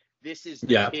were like, this is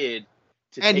the kid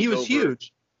to and take he was over.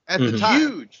 Huge at the time.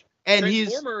 Huge. And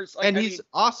he's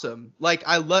awesome. Like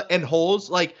I love and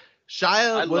Holes, like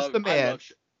Shia was the man.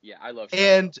 I love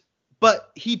Shia.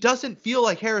 But he doesn't feel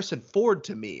like Harrison Ford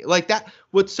to me. Like that.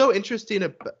 What's so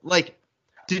interesting, like,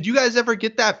 did you guys ever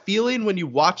get that feeling when you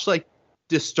watch like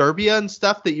Disturbia and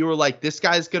stuff that you were like, this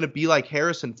guy's gonna be like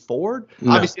Harrison Ford?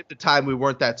 No. Obviously at the time we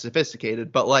weren't that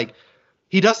sophisticated, but like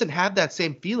he doesn't have that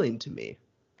same feeling to me.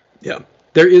 Yeah.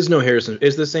 There is no Harrison.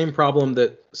 It's the same problem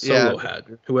that Solo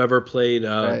had. Whoever played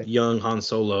young Han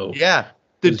Solo. Yeah,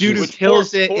 the dude who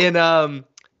kills it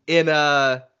in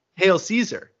Hail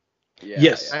Caesar. Yeah,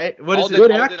 yes, right. What is it?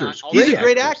 Good actors. He's a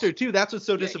great actor too. That's what's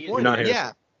so disappointing.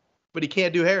 Yeah, but he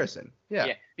can't do Harrison.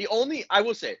 Yeah. The only I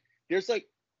will say, there's like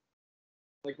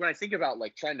when I think about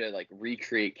like trying to like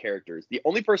recreate characters, the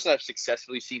only person I've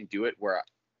successfully seen do it where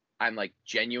I'm like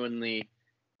genuinely,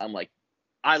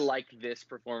 I like this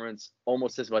performance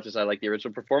almost as much as I like the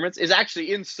original performance is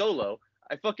actually in Solo.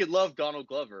 I fucking love Donald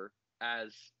Glover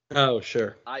as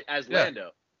Lando.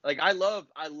 Like I love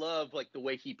like the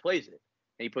way he plays it,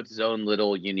 and he puts his own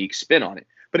little unique spin on it.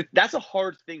 But that's a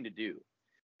hard thing to do.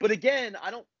 But again,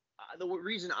 the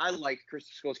reason I like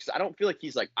Crystal Skull is because I don't feel like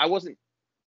he's like, I wasn't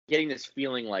getting this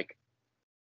feeling like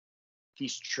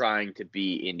he's trying to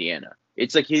be Indiana.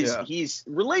 It's like he's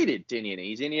related to Indiana.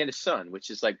 He's Indiana's son, which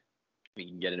is like, we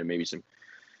can get into maybe some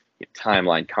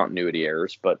timeline continuity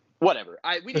errors, but whatever.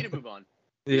 We need to move on.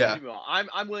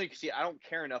 I'm willing to see. I don't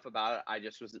care enough about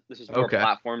it. This is more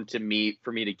platform for me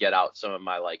to get out some of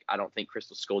my like. I don't think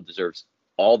Crystal Skull deserves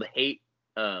all the hate,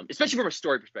 especially from a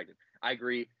story perspective. I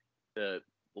agree. The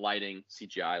lighting,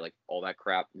 CGI, like all that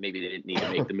crap. Maybe they didn't need to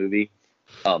make the movie.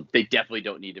 They definitely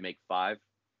don't need to make 5.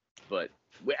 But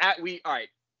we all right.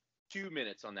 2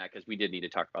 minutes on that because we did need to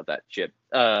talk about that shit.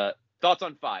 Thoughts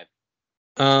on 5?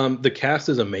 The cast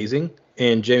is amazing,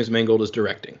 and James Mangold is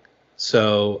directing.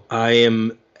 So I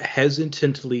am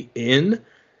hesitantly in.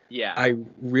 Yeah. I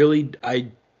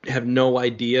have no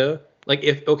idea. Like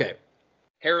if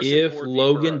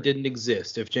Logan didn't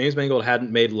exist, if James Mangold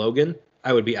hadn't made Logan,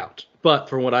 I would be out. But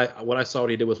from what I saw what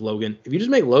he did with Logan, if you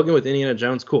just make Logan with Indiana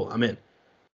Jones, cool, I'm in.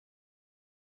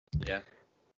 Yeah.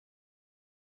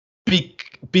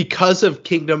 because of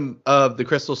Kingdom of the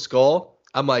Crystal Skull,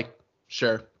 I'm like,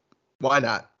 sure, why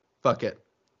not? Fuck it.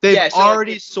 They've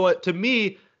already soiled. To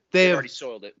me, they've already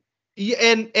soiled it. Yeah,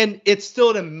 and it's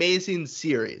still an amazing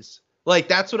series. Like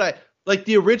that's what I like.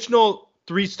 The original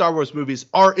 3 Star Wars movies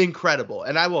are incredible,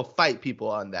 and I will fight people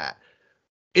on that.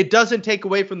 It doesn't take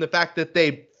away from the fact that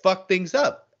they fuck things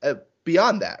up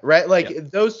beyond that, right?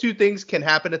 Like those two things can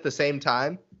happen at the same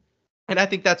time. And I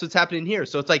think that's what's happening here.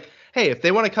 So it's like, hey, if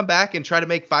they want to come back and try to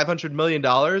make $500 million,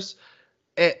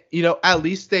 at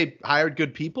least they hired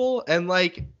good people. And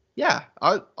like, yeah,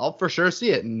 I'll for sure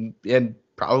see it. And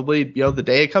probably, the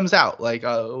day it comes out, like,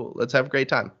 let's have a great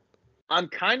time. I'm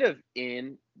kind of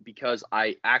in because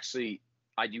I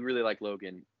do really like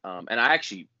Logan. And I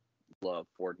actually love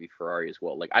Ford v Ferrari as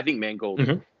well. Like, I think Mangold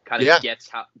kind of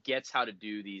gets how to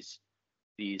do these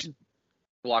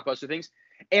blockbuster things.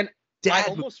 And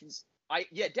dad movies.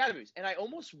 And I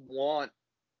almost want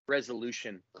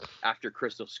resolution after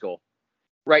Crystal Skull,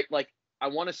 right? Like, I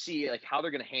want to see like how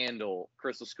they're going to handle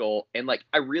Crystal Skull. And like,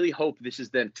 I really hope this is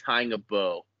them tying a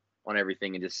bow on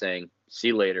everything and just saying, see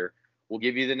you later. We'll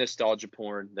give you the nostalgia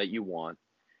porn that you want.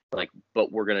 Like,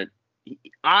 but we're going to,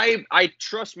 I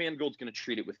trust Mangold's going to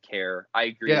treat it with care. I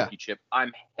agree with you, Chip.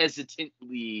 I'm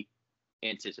hesitantly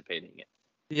anticipating it.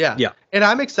 Yeah. And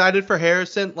I'm excited for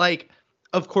Harrison. Like,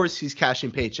 of course he's cashing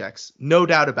paychecks. No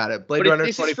doubt about it. Blade Runner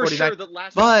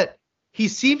 2049. But he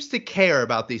seems to care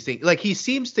about these things. Like, he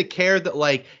seems to care that,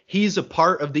 like, he's a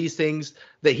part of these things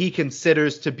that he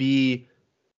considers to be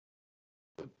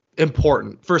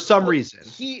important for some reason.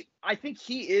 I think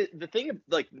he is the thing.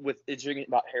 Like, with interesting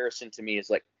about Harrison to me is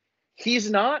like,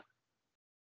 he's not.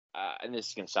 And this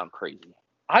is gonna sound crazy.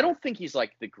 I don't think he's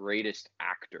like the greatest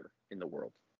actor in the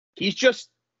world. He's just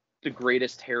the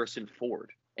greatest Harrison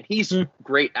Ford, and he's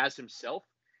great as himself.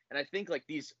 And I think like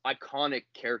these iconic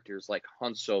characters like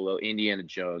Han Solo, Indiana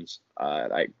Jones.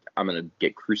 I'm gonna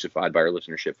get crucified by our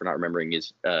listenership for not remembering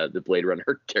his the Blade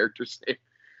Runner character's name.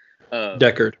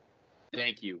 Deckard.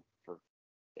 Thank you for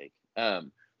sake.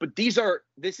 But these are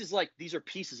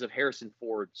pieces of Harrison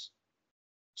Ford's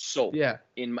soul. Yeah.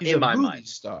 In he's my a movie mind.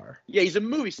 Star. Yeah, he's a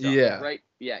movie star. Yeah. Right.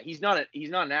 Yeah. He's not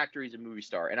an actor. He's a movie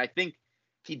star, and I think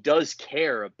he does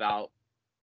care about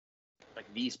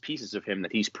like these pieces of him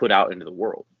that he's put out into the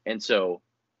world. And so,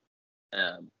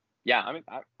 I mean,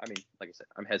 like I said,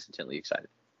 I'm hesitantly excited,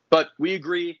 but we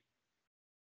agree.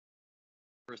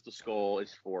 Crystal Skull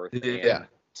is 4th. And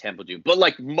Temple Doom, but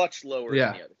like much lower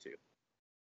than the other two.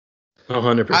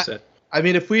 100%. I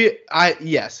mean,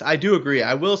 yes, I do agree.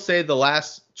 I will say the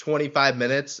last 25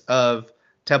 minutes of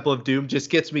Temple of Doom just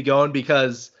gets me going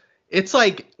because it's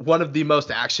like one of the most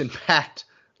action-packed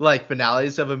like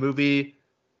finales of a movie.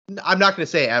 I'm not going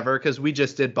to say ever because we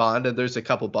just did Bond and there's a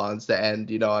couple Bonds that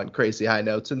end, on crazy high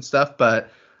notes and stuff. But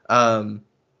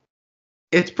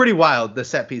it's pretty wild, the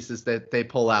set pieces that they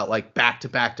pull out like back to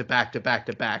back to back to back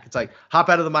to back. It's like hop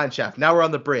out of the mine shaft. Now we're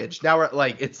on the bridge. Now we're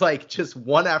like, it's like just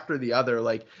one after the other,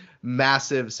 like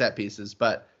massive set pieces.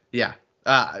 But yeah,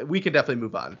 we can definitely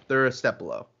move on. They're a step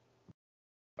below.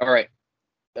 All right.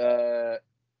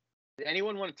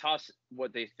 Anyone want to toss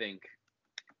what they think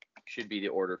should be the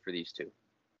order for these two?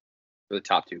 For the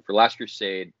top two, for Last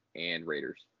Crusade and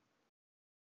Raiders.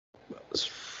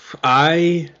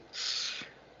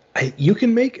 You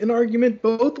can make an argument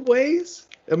both ways.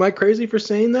 Am I crazy for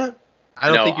saying that?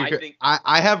 I don't think you're.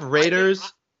 I have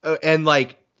Raiders and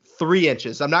like 3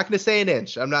 inches. I'm not going to say an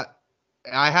inch. I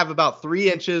have about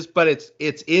 3 inches, but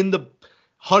it's in the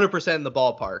 100% in the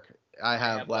ballpark. I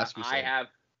have Last Crusade.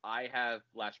 I have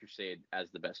Last Crusade as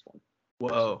the best one.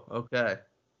 Whoa. Okay.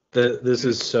 This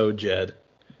is so Jed.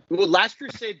 Well, Last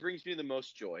Crusade brings me the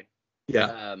most joy.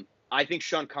 Yeah. I think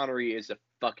Sean Connery is a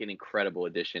fucking incredible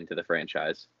addition to the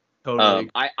franchise. Totally.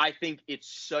 I think it's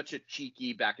such a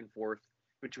cheeky back and forth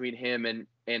between him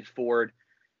and Ford.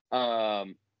 I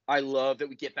love that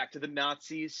we get back to the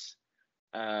Nazis.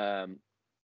 I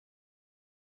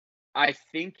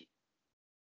think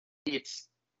it's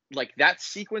like that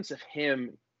sequence of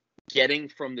him getting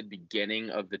from the beginning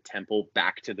of the temple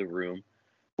back to the room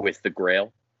with the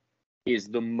Grail is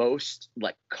the most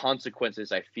like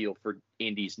consequences I feel for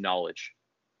Indy's knowledge.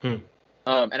 And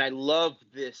I love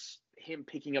him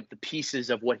picking up the pieces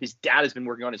of what his dad has been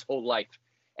working on his whole life.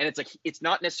 And it's like, it's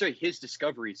not necessarily his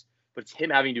discoveries, but it's him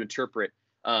having to interpret.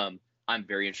 I'm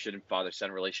very interested in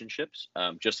father-son relationships,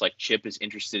 just like Chip is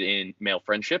interested in male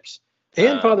friendships.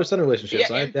 And father-son relationships.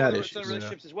 Yeah, I have dad issues.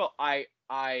 Relationships as well. I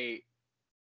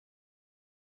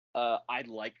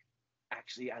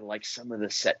like some of the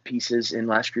set pieces in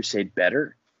Last Crusade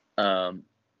better than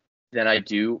I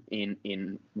do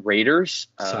in Raiders.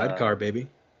 Sidecar, baby.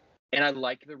 And I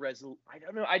like the I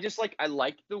don't know. I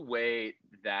like the way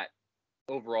that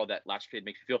overall that Last Crusade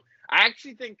makes me feel. I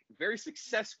actually think very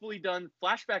successfully done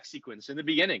flashback sequence in the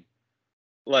beginning.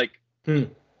 Like,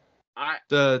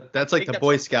 that's like the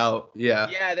Boy Scout. Yeah.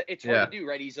 Yeah, it's hard to do,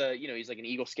 right? He's he's like an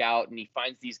Eagle Scout, and he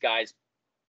finds these guys,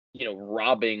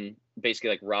 robbing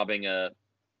a,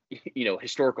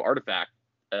 historical artifact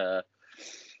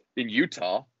in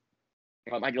Utah.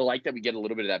 I like that we get a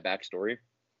little bit of that backstory.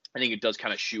 I think it does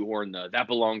kind of shoehorn that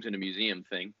belongs in a museum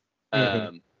thing.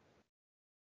 I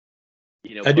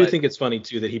do think it's funny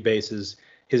too that he bases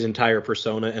his entire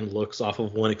persona and looks off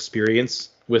of one experience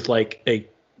with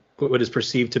like what is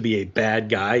perceived to be a bad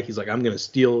guy. He's like, I'm going to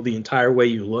steal the entire way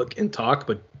you look and talk,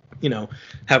 but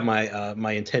have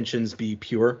my intentions be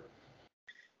pure.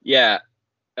 Yeah.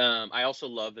 I also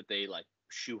love that they like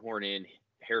shoehorn in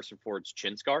Harrison Ford's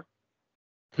chin scar.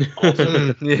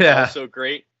 Also, also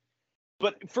great.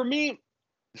 But for me,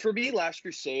 Last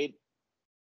Crusade,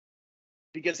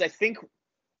 because I think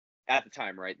at the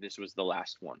time, right, this was the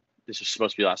last one. This was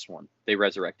supposed to be the last one. They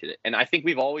resurrected it. And I think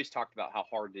we've always talked about how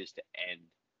hard it is to end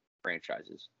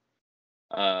franchises.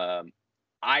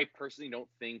 I personally don't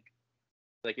think,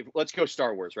 like, let's go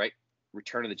Star Wars, right?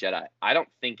 Return of the Jedi. I don't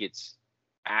think it's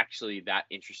actually that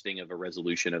interesting of a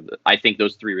resolution I think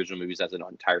those 3 original movies as an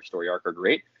entire story arc are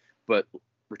great, but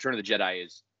Return of the Jedi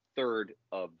is third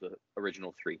of the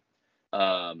original 3.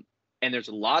 And there's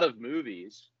a lot of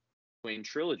movies between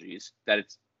trilogies that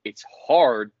it's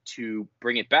hard to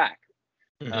bring it back.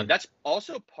 That's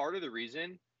also part of the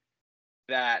reason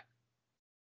that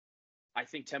I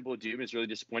think Temple of Doom is really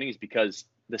disappointing, is because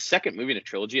the second movie in a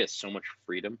trilogy has so much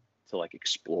freedom to like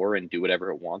explore and do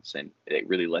whatever it wants, and it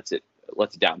really lets it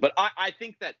down. But I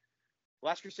think that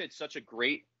Last Crusade is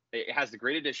it has the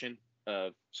great addition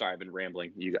of, sorry, I've been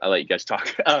rambling. I let you guys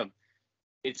talk.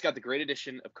 It's got the great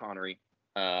addition of Connery.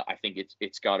 I think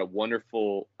it's got a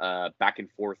wonderful back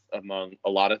and forth among a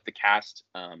lot of the cast,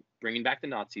 bringing back the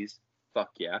Nazis.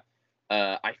 Fuck yeah.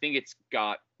 I think it's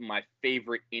got my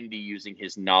favorite Indy using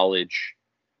his knowledge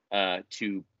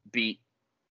to beat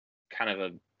kind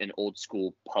of an old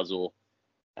school puzzle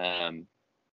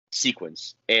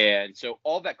sequence. And so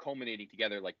all that culminating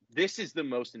together, like, this is the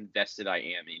most invested I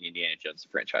am in Indiana Jones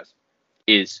franchise,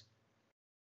 is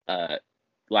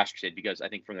Last Crusade, because I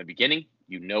think from the beginning,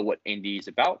 you know what Indy is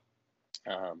about.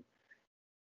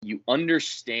 You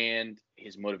understand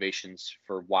his motivations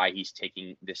for why he's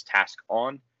taking this task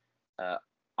on.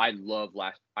 I love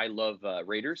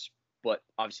Raiders, but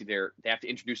obviously they have to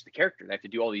introduce the character. They have to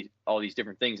do all these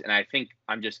different things, and I think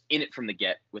I'm just in it from the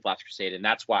get with Last Crusade, and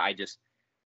that's why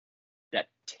that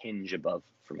tinge above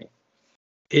for me.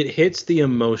 It hits the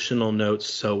emotional notes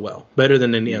so well, better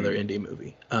than any other Indy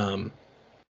movie. And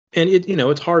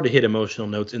it's hard to hit emotional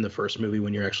notes in the first movie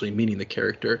when you're actually meeting the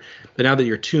character. But now that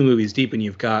you're 2 movies deep and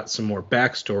you've got some more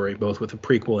backstory, both with a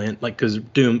prequel and because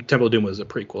Temple of Doom was a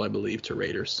prequel, I believe, to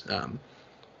Raiders,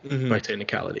 by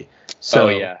technicality. So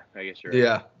I guess you're right.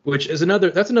 Yeah. Which is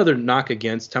another knock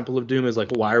against Temple of Doom, is like,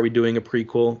 why are we doing a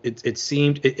prequel?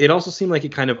 It also seemed like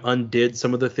it kind of undid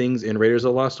some of the things in Raiders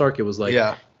of the Lost Ark. It was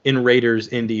like, in Raiders,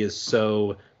 Indy is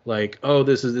so like, oh,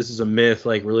 this is a myth,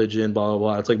 like religion, blah blah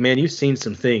blah. It's like, man, you've seen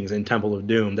some things in Temple of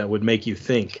Doom that would make you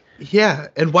think. Yeah,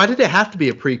 and why did it have to be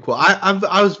a prequel?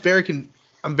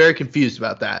 I'm very confused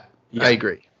about that. Yeah. I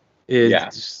agree.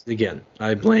 Again,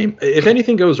 I blame. If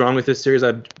anything goes wrong with this series,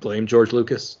 I blame George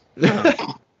Lucas.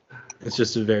 It's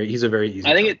just he's a very easy.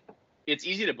 I think it's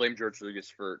easy to blame George Lucas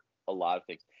for a lot of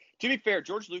things. To be fair,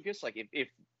 George Lucas, like, if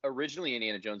originally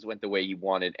Indiana Jones went the way he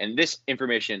wanted, and this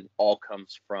information all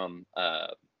comes from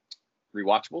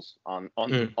Rewatchables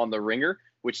on the Ringer,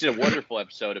 which did a wonderful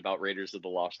episode about Raiders of the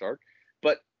Lost Ark.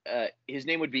 But his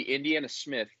name would be Indiana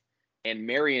Smith, and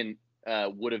Marion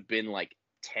would have been like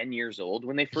 10 years old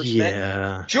when they first met.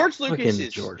 Yeah. George Lucas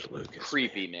is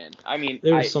creepy, man. I mean,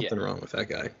 there was something wrong with that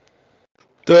guy.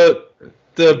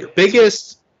 The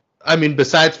biggest, I mean,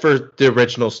 besides for the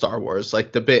original Star Wars,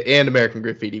 like and American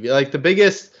Graffiti, like the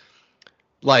biggest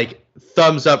like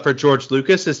thumbs up for George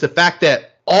Lucas is the fact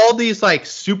that all these like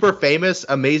super famous,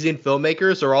 amazing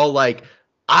filmmakers are all like,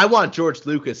 I want George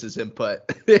Lucas's input.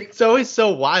 It's always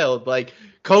so wild. Like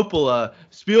Coppola,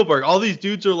 Spielberg, all these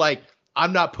dudes are like,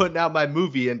 I'm not putting out my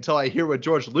movie until I hear what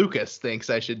George Lucas thinks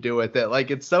I should do with it. Like,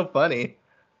 it's so funny.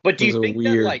 But do you think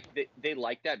that like they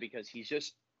like that because he's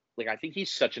just like, I think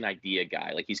he's such an idea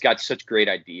guy. Like, he's got such great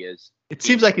ideas. It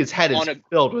seems like his head is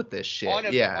filled with this shit. On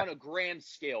a grand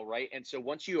scale, right? And so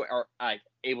once you are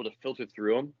able to filter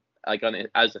through him, like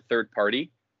as a third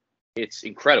party, it's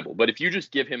incredible. But if you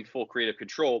just give him full creative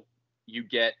control, you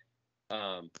get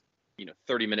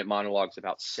 30-minute monologues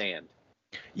about sand.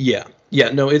 Yeah. Yeah.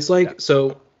 No, it's like,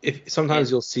 so if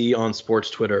sometimes you'll see on sports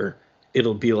Twitter,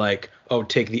 it'll be like, oh,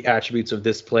 take the attributes of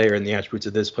this player and the attributes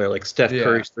of this player, like Steph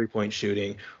Curry's 3-point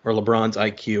shooting or LeBron's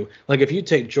IQ. Like if you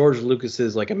take George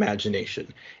Lucas's like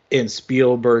imagination and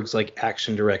Spielberg's like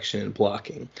action direction and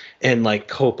blocking and like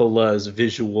Coppola's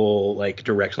visual like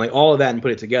direction, like all of that and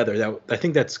put it together, that I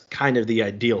think that's kind of the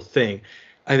ideal thing.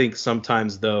 I think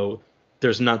sometimes though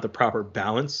there's not the proper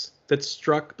balance that's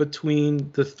struck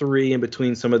between the three and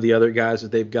between some of the other guys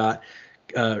that they've got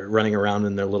running around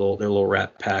in their little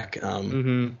rat pack,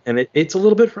 and it's a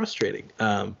little bit frustrating.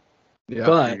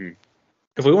 But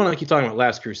if we want to keep talking about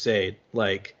Last Crusade,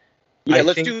 like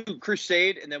let's do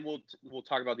Crusade, and then we'll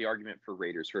talk about the argument for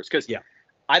Raiders first, because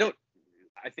I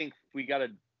think we got to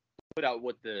put out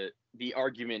what the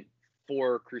argument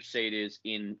for Crusade is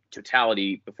in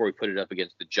totality before we put it up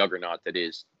against the juggernaut that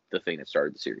is the thing that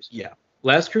started the series. Yeah.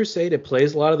 Last Crusade, it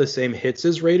plays a lot of the same hits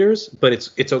as Raiders, but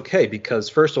it's okay because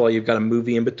first of all, you've got a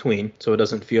movie in between, so it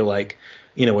doesn't feel like,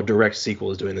 a direct sequel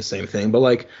is doing the same thing. But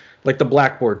like the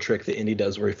blackboard trick that Indy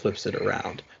does where he flips it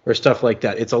around or stuff like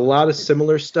that. It's a lot of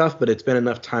similar stuff, but it's been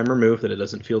enough time removed that it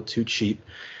doesn't feel too cheap.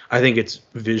 I think it's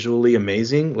visually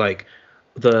amazing. Like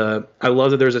I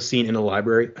love that there's a scene in a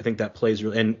library. I think that plays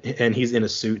really, and he's in a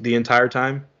suit the entire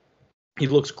time. He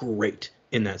looks great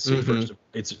in that suit. First,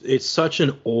 it's such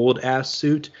an old ass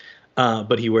suit,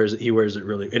 but he wears it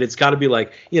really, and it's got to be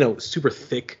like super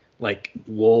thick like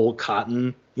wool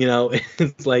cotton.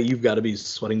 It's like you've got to be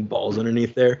sweating balls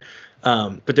underneath there.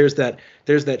 But there's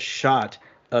that shot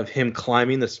of him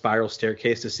climbing the spiral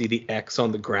staircase to see the X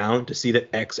on the ground, to see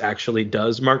that X actually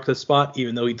does mark the spot,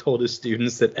 even though he told his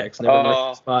students that X never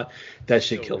marked the spot. That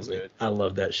shit kills me. I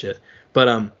love that shit.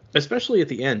 But especially at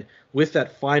the end with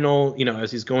that final,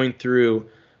 as he's going through,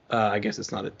 I guess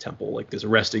it's not a temple, like this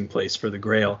resting place for the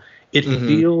Grail. It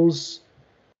feels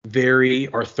very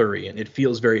Arthurian. It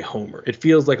feels very Homer. It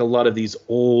feels like a lot of these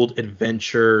old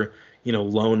adventure,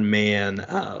 lone man,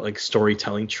 like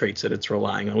storytelling traits that it's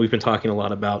relying on. We've been talking a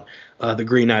lot about the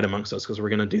Green Knight Amongst Us because we're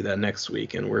going to do that next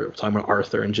week, and we're talking about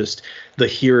Arthur and just the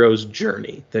hero's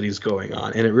journey that he's going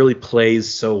on, and it really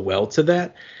plays so well to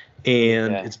that.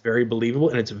 And it's very believable,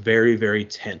 and it's very, very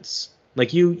tense.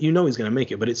 Like he's going to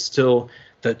make it, but it's still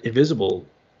that invisible,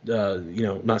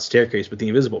 not staircase, but the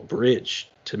invisible bridge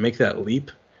to make that leap.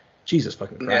 Jesus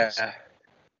fucking Christ. Yeah.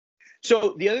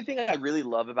 So the other thing I really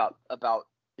love about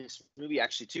this movie,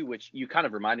 actually, too, which you kind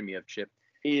of reminded me of, Chip,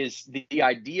 is the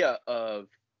idea of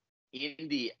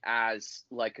Indy as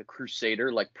like a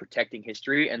crusader, like protecting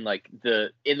history, and like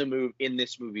in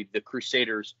this movie, the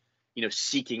Crusaders,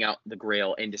 seeking out the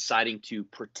Grail and deciding to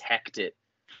protect it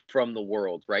from the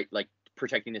world, right? Like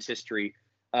protecting this history.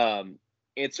 And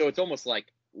so it's almost like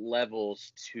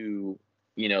levels to,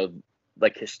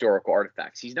 like historical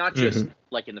artifacts. He's not just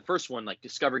like in the first one, like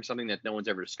discovering something that no one's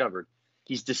ever discovered.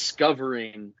 He's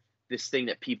discovering this thing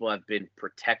that people have been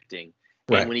protecting.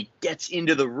 Right. And when he gets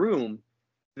into the room,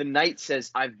 the knight says,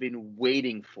 "I've been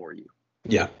waiting for you."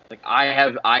 Yeah. Like I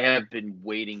have been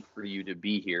waiting for you to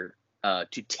be here,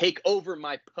 to take over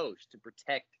my post, to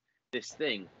protect this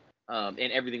thing. And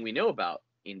everything we know about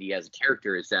Indy as a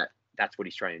character is that that's what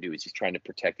he's trying to do. Is he's trying to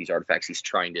protect these artifacts. He's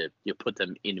trying to put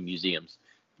them into museums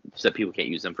so that people can't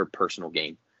use them for personal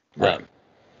gain. Right.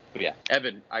 Yeah,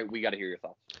 Evan, we got to hear your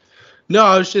thoughts. No,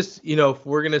 I was just, if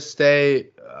we're gonna stay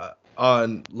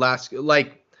on last,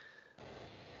 like,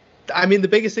 I mean, the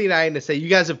biggest thing I had to say, you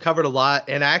guys have covered a lot,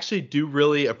 and I actually do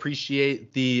really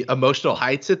appreciate the emotional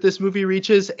heights that this movie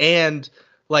reaches, and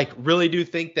like really do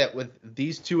think that with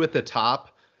these two at the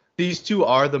top, these two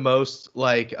are the most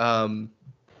like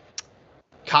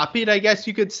copied, I guess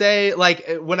you could say. Like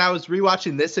when I was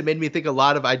rewatching this, it made me think a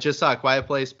lot of I just saw A Quiet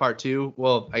Place Part 2.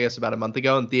 Well, I guess about a month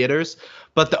ago in theaters.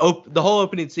 But the whole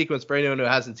opening sequence, for anyone who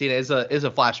hasn't seen it, is a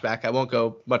flashback. I won't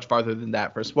go much farther than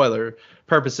that for spoiler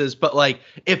purposes. But like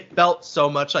it felt so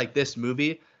much like this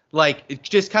movie. Like it's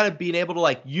just kind of being able to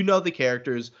like the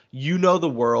characters,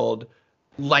 the world.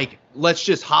 Like let's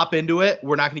just hop into it.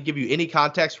 We're not going to give you any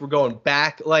context. We're going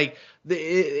back. Like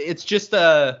it's just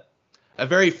a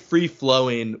very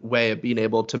free-flowing way of being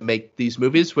able to make these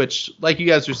movies, which, like you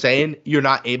guys are saying, you're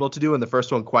not able to do in the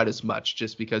first one quite as much,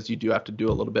 just because you do have to do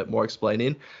a little bit more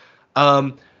explaining.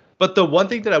 But the one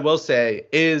thing that I will say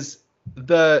is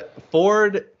the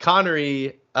Ford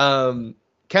Connery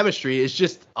chemistry is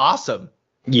just awesome.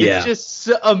 Yeah, it's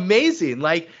just amazing.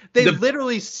 Like they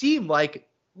literally seem like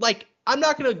I'm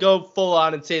not going to go full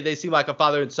on and say they seem like a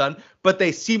father and son, but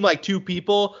they seem like two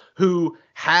people who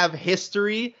have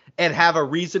history and have a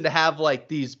reason to have like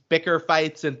these bicker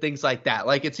fights and things like that.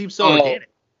 Like it seems so organic.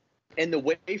 And the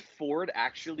way Ford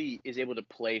actually is able to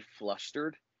play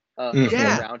flustered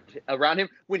around him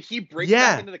when he breaks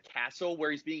back into the castle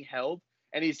where he's being held,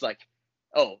 and he's like,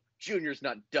 "Oh, Junior's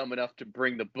not dumb enough to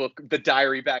bring the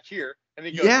diary back here." And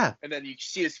then he goes, and then you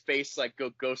see his face like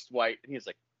go ghost white, and he's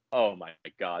like, "Oh my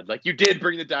God, like you did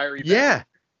bring the diary back." Yeah.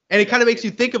 And it kind of makes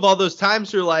you think of all those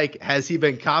times you're like, has he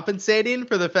been compensating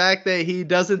for the fact that he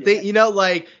doesn't think,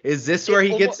 like, is this where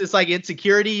he gets this like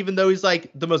insecurity, even though he's like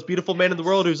the most beautiful man in the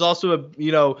world, who's also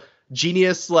a,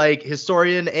 genius, like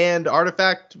historian and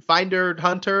artifact finder,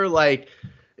 hunter. Like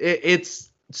it's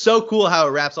so cool how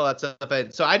it wraps all that stuff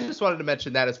in. So I just wanted to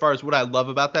mention that as far as what I love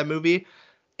about that movie,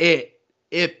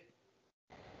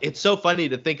 it's so funny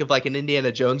to think of like an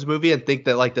Indiana Jones movie and think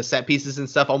that like the set pieces and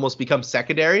stuff almost become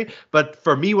secondary. But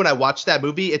for me, when I watch that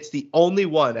movie, it's the only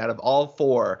one out of all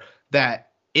four that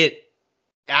it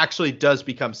actually does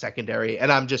become secondary.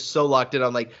 And I'm just so locked in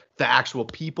on like the actual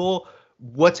people,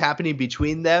 what's happening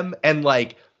between them, and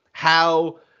like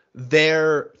how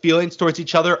their feelings towards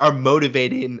each other are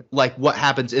motivating like what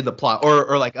happens in the plot,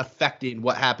 or like affecting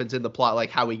what happens in the plot, like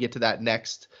how we get to that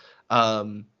next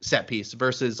set piece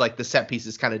versus like the set piece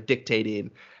is kind of dictating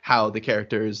how the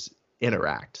characters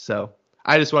interact. So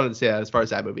I just wanted to say that as far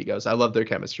as that movie goes, I love their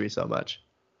chemistry so much.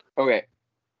 Okay,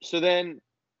 so then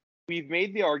we've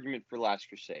made the argument for Last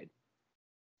Crusade.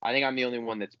 I think I'm the only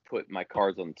one that's put my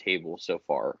cards on the table so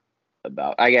far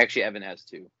about. Evan has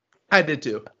too. I did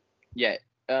too. Yeah.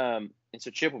 And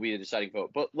so Chip will be the deciding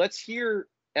vote. But let's hear,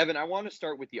 Evan. I want to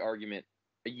start with the argument.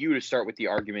 You to start with the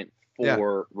argument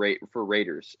for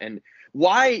Raiders, and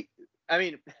why. I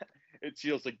mean, it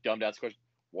feels like dumbed out question.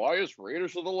 Why is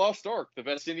Raiders of the Lost Ark the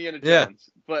best Indiana Jones?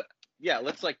 But yeah,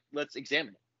 let's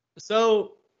examine it.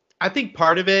 So I think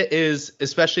part of it is,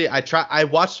 especially I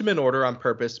watched them in order on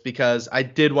purpose because I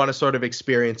did want to sort of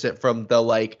experience it from the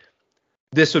like,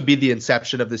 this would be the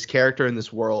inception of this character in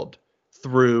this world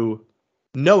through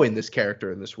knowing this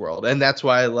character in this world. And that's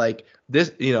why like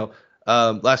this,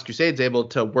 Last Crusade's able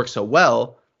to work so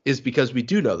well is because we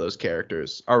do know those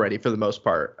characters already for the most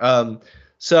part.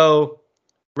 So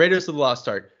Raiders of the Lost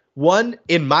Ark, one,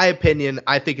 in my opinion,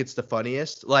 I think it's the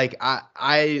funniest. Like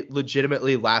I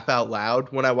legitimately laugh out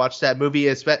loud when I watch that movie,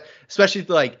 especially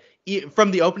like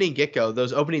from the opening get-go,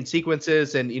 those opening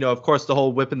sequences, and of course the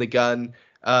whole whipping the gun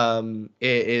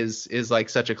is like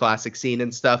such a classic scene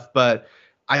and stuff. But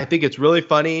I think it's really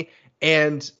funny,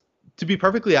 and to be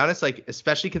perfectly honest, like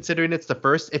especially considering it's the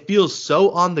first, it feels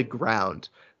so on the ground.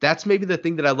 That's maybe the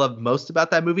thing that I love most about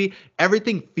that movie.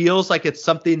 Everything feels like it's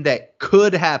something that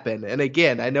could happen. And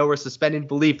again, I know we're suspending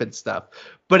belief and stuff,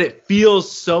 but it feels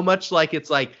so much like it's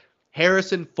like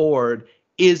Harrison Ford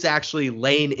is actually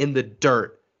laying in the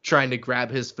dirt trying to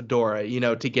grab his fedora,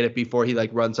 to get it before he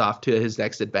like runs off to his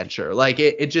next adventure. Like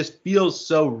it just feels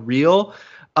so real.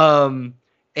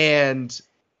 And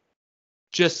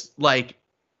just like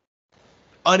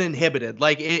uninhibited.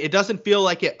 Like it doesn't feel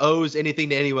like it owes anything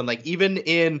to anyone. Like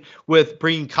even with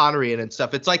bringing Connery in and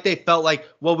stuff, it's like they felt like,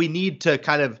 well, we need to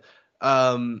kind of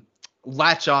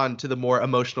latch on to the more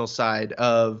emotional side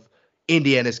of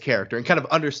Indiana's character and kind of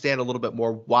understand a little bit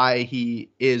more why he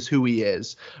is who he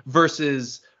is,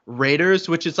 versus Raiders,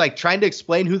 which is like trying to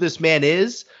explain who this man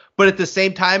is, but at the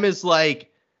same time is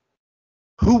like,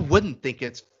 who wouldn't think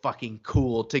it's fucking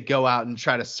cool to go out and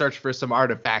try to search for some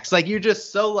artifacts? Like you're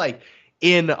just so like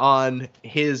in on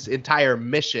his entire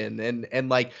mission, and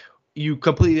like you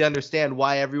completely understand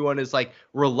why everyone is like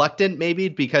reluctant, maybe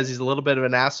because he's a little bit of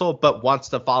an asshole, but wants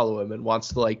to follow him and wants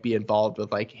to like be involved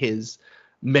with like his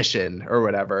mission or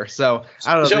whatever. So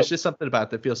I don't know, there's just something about it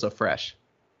that feels so fresh.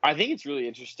 I think it's really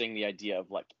interesting, the idea of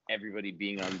like everybody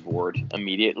being on board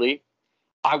immediately.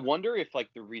 I wonder if like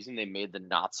the reason they made the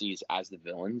Nazis as the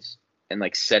villains and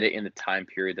like set it in the time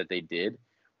period that they did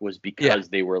was because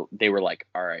they were like,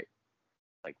 all right,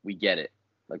 like we get it.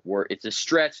 Like it's a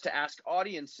stretch to ask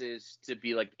audiences to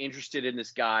be like interested in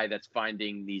this guy that's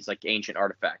finding these like ancient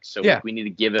artifacts. So like, we need to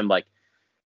give him like,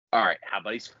 all right, how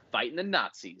about he's fighting the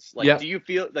Nazis? Like, do you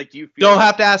feel don't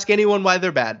have to ask anyone why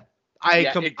they're bad?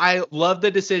 I love the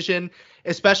decision,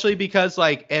 especially because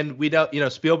like, and we don't,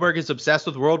 Spielberg is obsessed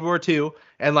with World War II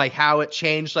and like how it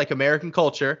changed like American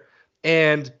culture,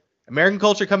 and American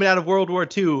culture coming out of World War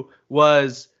II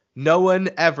was no one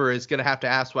ever is going to have to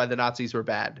ask why the Nazis were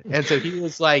bad. And so he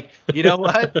was like, you know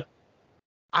what?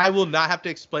 I will not have to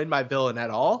explain my villain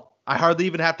at all. I hardly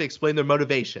even have to explain their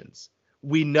motivations.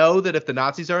 We know that if the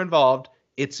Nazis are involved,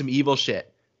 it's some evil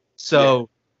shit. So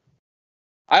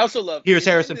I also love, here's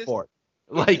Harrison Ford.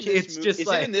 Like it's just is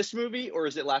like, it in this movie or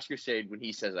is it Last Crusade when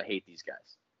he says, I hate these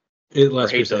guys?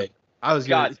 Last Crusade. I was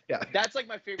God, yeah, that's like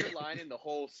my favorite line in the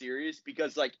whole series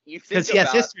because like you think because he has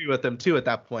about history with them too at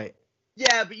that point.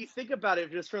 yeah, but you think about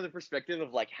it just from the perspective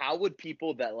of like how would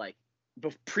people that like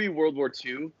pre World War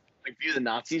II like view the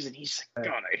Nazis, and he's like,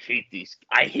 God, I hate these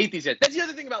guys. That's the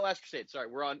other thing about Last Crusade. Sorry,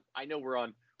 I know we're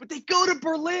on, but they go to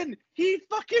Berlin. They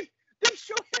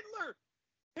show Hitler.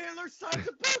 Hitler signs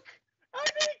a book. I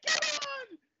mean, come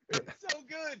on, it's so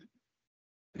good.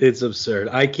 It's absurd.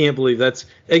 I can't believe that's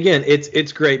again.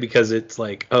 It's great because it's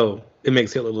like, oh, it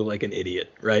makes Hitler look like an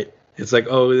idiot, right? It's like,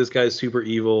 oh, this guy's super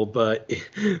evil, but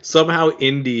somehow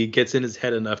Indy gets in his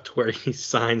head enough to where he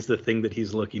signs the thing that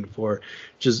he's looking for.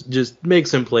 Just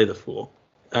makes him play the fool.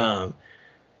 But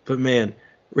man,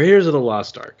 Raiders of the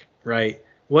Lost Ark, right?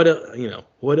 What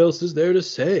what else is there to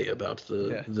say about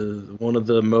the one of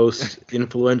the most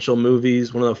influential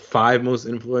movies, one of the 5 most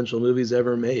influential movies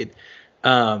ever made?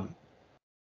 I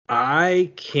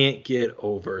can't get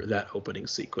over that opening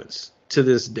sequence to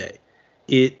this day.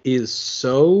 It is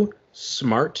so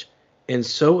smart and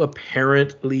so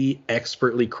apparently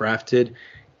expertly crafted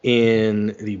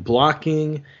in the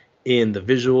blocking, in the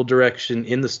visual direction,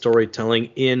 in the storytelling,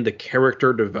 in the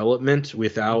character development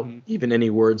without even any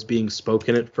words being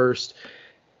spoken at first.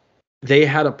 They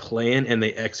had a plan and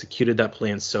they executed that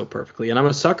plan so perfectly. And I'm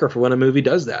a sucker for when a movie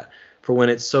does that, for when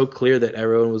it's so clear that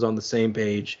everyone was on the same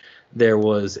page. There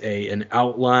was an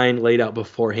outline laid out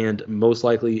beforehand, most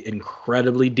likely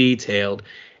incredibly detailed,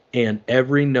 and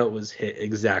every note was hit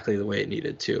exactly the way it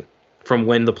needed to. From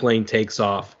when the plane takes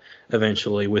off,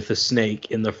 eventually with the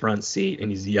snake in the front seat,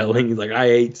 and he's yelling, he's like, "I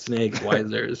hate snakes. Why is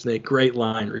there a snake?" Great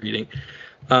line reading.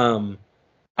 I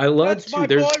love That's my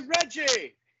boy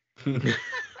Reggie.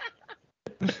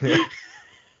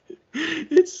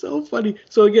 It's so funny.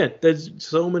 So again, there's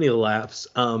so many laughs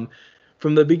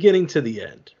from the beginning to the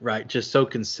end, right? Just so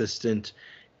consistent.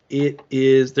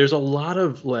 There's a lot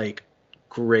of like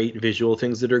great visual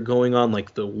things that are going on,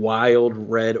 like the wild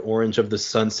red orange of the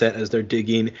sunset as they're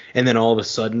digging, and then all of a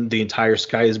sudden the entire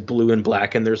sky is blue and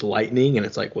black and there's lightning, and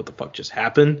it's like, what the fuck just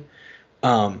happened?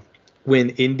 When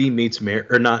Indy meets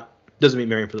doesn't meet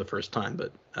Marion for the first time,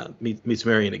 but meets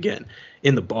Marion again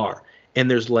in the bar, and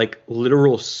there's like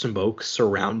literal smoke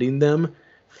surrounding them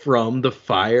from the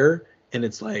fire, and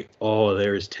it's like, oh,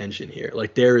 there is tension here.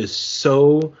 Like there is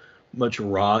so much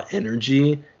raw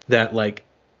energy that like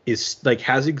is like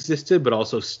has existed but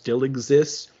also still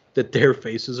exists, that their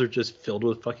faces are just filled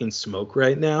with fucking smoke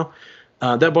right now.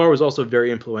 That bar was also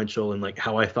very influential in like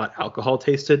how I thought alcohol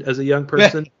tasted as a young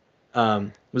person.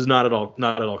 Was not at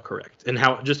all correct, and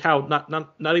how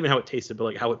not even how it tasted, but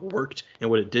like how it worked and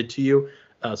what it did to you.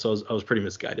 So I was pretty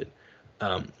misguided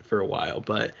for a while,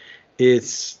 but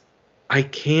I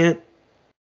can't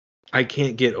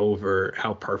get over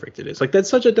how perfect it is. Like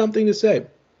that's such a dumb thing to say.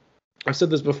 I've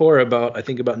said this before about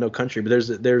No Country,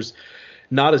 but there's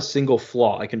not a single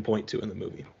flaw I can point to in the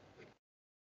movie.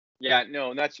 Yeah,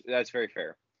 no, that's very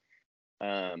fair.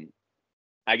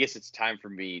 I guess it's time for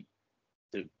me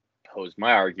to pose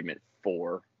my argument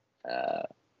for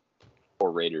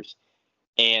Raiders,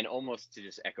 and almost to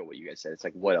just echo what you guys said. It's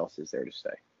like, what else is there to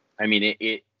say? I mean,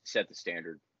 it set the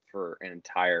standard for an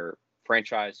entire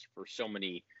franchise, for so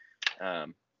many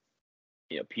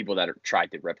people that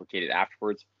tried to replicate it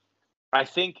afterwards. I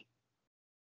think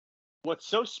what's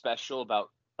so special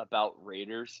about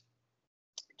Raiders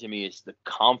to me is the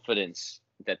confidence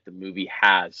that the movie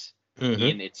has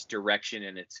in its direction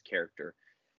and its character.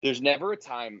 There's never a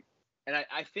time, and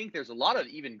I think there's a lot of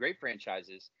even great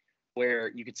franchises where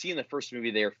you could see in the first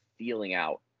movie they're feeling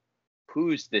out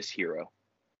who's this hero,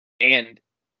 and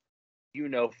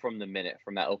from the minute,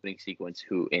 from that opening sequence,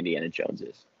 who Indiana Jones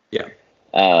is. Yeah.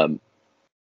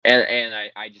 And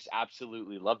I just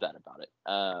absolutely love that about it.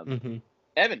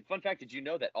 Evan, fun fact, did you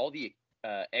know that all the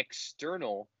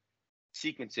external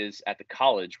sequences at the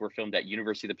college were filmed at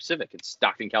University of the Pacific in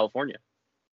Stockton, California?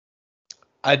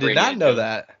 I did not know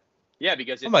that. Yeah,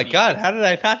 because oh my God, how did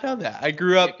I not know that? I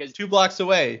grew up 2 blocks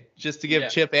away, just to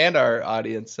give Chip and our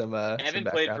audience some Evan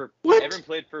background.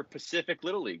 played for Pacific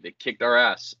Little League. They kicked our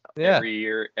ass every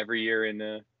year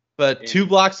in. But 2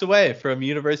 blocks away from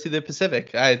University of the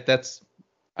Pacific. I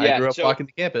grew up walking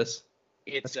to campus.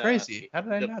 That's crazy. How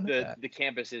did I not know that? The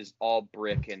campus is all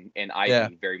brick and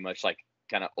ivy, very much like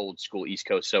kind of old school East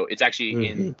Coast. So it's actually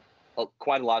in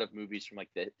quite a lot of movies from like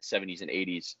the 70s and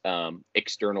 80s,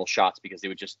 external shots, because they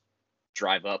would just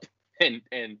drive up and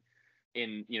in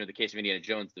the case of Indiana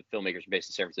Jones, the filmmakers were based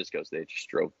in San Francisco, so they just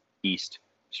drove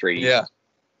straight east.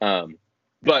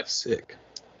 But sick.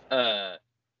 I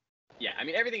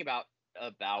mean, everything about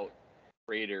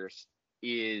Raiders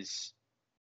is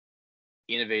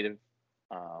innovative,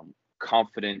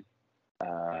 confident,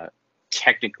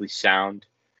 technically sound.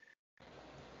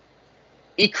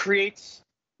 It creates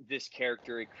this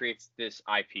character. It creates this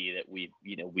IP that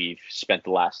we've spent the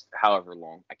last however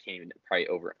long, I can't even,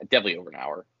 definitely over an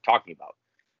hour talking about.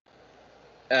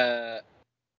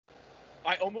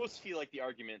 I almost feel like the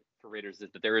argument for Raiders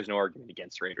is that there is no argument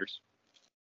against Raiders.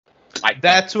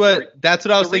 That's what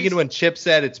I was thinking when Chip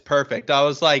said it's perfect. I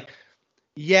was like,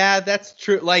 yeah, that's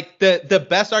true. Like the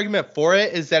best argument for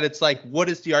it is that it's like, what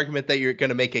is the argument that you're going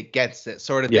to make against it,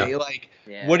 sort of thing. Like,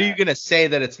 what are you going to say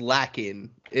that it's lacking?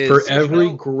 For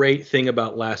every great thing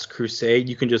about Last Crusade,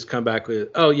 you can just come back with,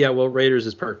 oh yeah, well, Raiders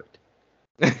is perfect.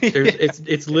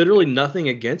 It's literally nothing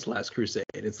against Last Crusade.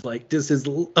 It's like, this is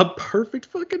a perfect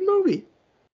fucking movie.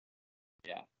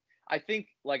 Yeah, I think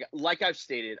like I've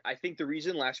stated, I think the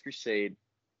reason Last Crusade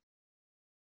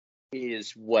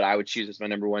is what I would choose as my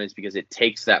number one is because it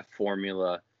takes that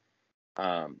formula,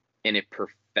 and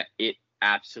it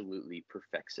absolutely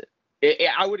perfects it.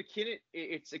 I would akin it.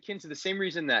 It's akin to the same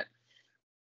reason that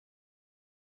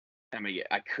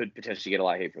I could potentially get a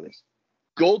lot of hate for this.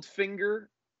 Goldfinger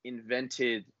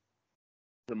invented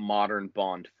the modern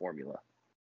Bond formula.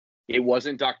 It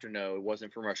wasn't Dr. No. It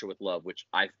wasn't From Russia with Love, which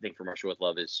I think From Russia with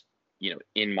Love is,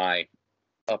 in my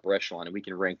upper echelon, and we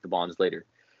can rank the Bonds later.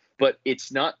 But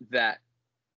it's not that.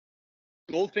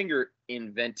 Goldfinger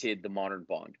invented the modern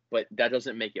Bond, but that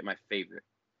doesn't make it my favorite.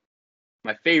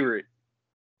 My favorite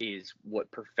is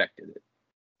what perfected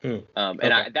it.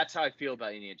 And that's how I feel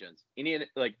about Indiana Jones.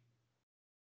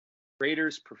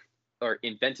 Raiders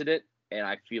invented it, and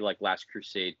I feel like Last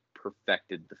Crusade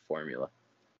perfected the formula.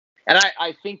 And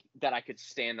I think that I could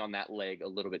stand on that leg a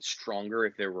little bit stronger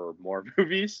if there were more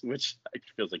movies, which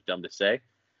feels like dumb to say.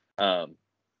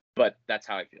 But that's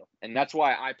how I feel. And that's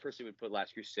why I personally would put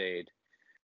Last Crusade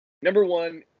number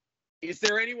one. Is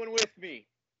there anyone with me?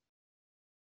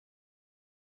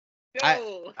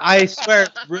 No. I swear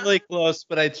it's really close,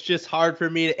 but it's just hard for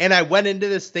me. And I went into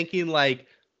this thinking like,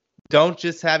 don't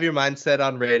just have your mindset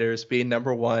on Raiders being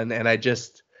number one. And I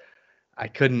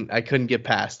couldn't get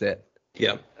past it.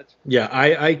 Yeah. Yeah.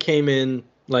 I came in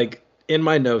like in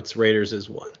my notes, Raiders is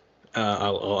one.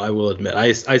 I will admit,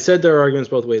 I said there are arguments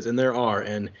both ways, and there are,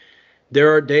 and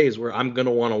there are days where I'm going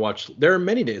to want to watch. There are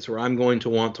many days where I'm going to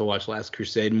want to watch Last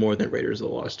Crusade more than Raiders of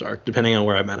the Lost Ark, depending on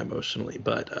where I'm at emotionally.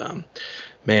 But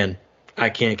man, I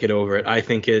can't get over it. I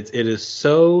think it is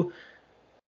so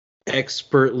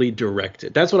expertly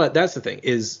directed. That's the thing,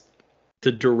 is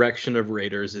the direction of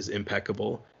Raiders is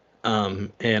impeccable.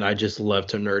 And I just love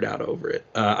to nerd out over it.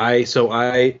 I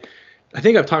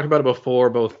think I've talked about it before,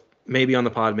 both maybe on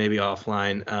the pod, maybe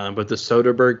offline. But the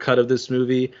Soderbergh cut of this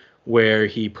movie, where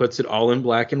he puts it all in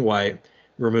black and white,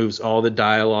 removes all the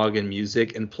dialogue and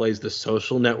music, and plays the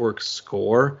Social Network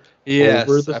score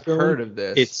over the film. I've heard of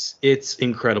this. It's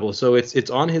incredible. So it's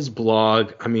on his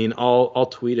blog. I mean, I'll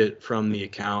tweet it from the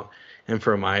account and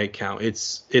from my account.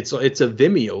 It's a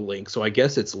Vimeo link, so I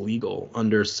guess it's legal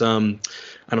under some,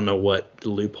 I don't know what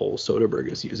loophole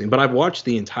Soderbergh is using. But I've watched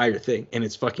the entire thing, and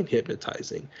it's fucking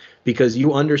hypnotizing because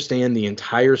you understand the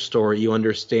entire story. You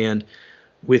understand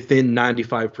within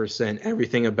 95%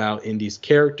 everything about Indy's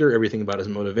character, everything about his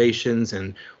motivations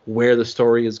and where the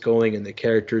story is going and the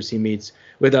characters he meets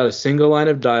without a single line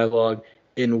of dialogue,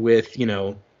 and with,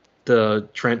 the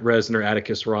Trent Reznor,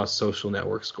 Atticus Ross Social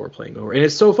Network score playing over. And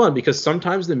it's so fun because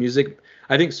sometimes the music,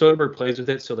 I think Soderbergh plays with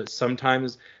it so that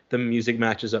sometimes the music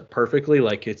matches up perfectly,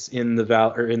 like it's in the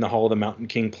Hall of the Mountain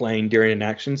King playing during an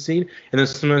action scene, and then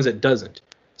sometimes it doesn't.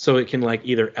 So it can like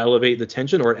either elevate the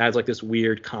tension or it adds like this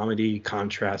weird comedy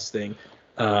contrast thing,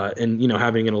 and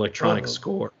having an electronic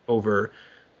score over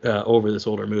this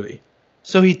older movie.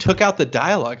 So he took out the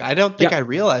dialogue. I don't think I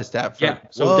realized that.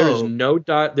 So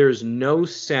there's no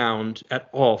sound at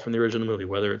all from the original movie,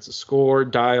 whether it's a score,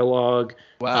 dialogue,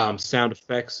 sound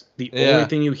effects. The only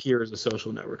thing you hear is a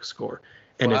Social Network score,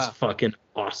 and it's fucking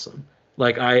awesome.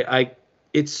 Like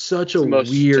it's such a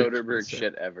most weird Soderbergh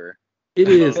shit ever. It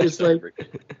is. It's like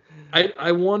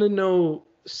I want to know.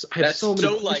 I have so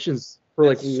many questions for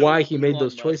like why he made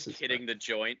those choices. Hitting the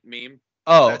joint meme.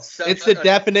 Oh, it's the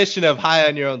definition of high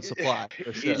on your own supply.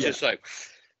 For sure. He's just like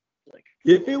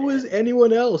if it was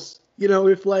anyone else,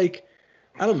 if like,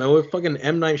 I don't know, if fucking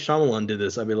M. Night Shyamalan did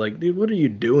this, I'd be like, dude, what are you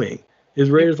doing? It's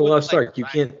Raiders of the Lost Ark. You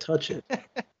can't touch it.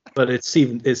 But it's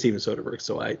Steven Soderbergh,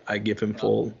 so I give him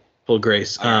full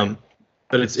grace. But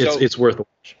it's worth a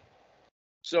watch.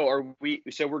 So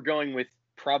we're going with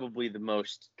probably the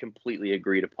most completely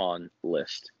agreed upon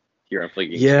list here on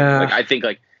Fleeting. Yeah. Like I think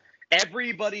like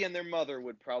everybody and their mother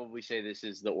would probably say this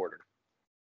is the order.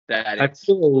 That I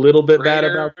feel a little bit bad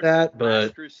about that, but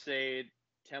Last Crusade,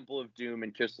 Temple of Doom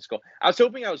and Crystal Skull. I was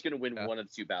hoping I was going to win Yeah. one of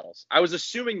the two battles. I was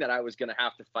assuming that I was going to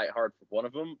have to fight hard for one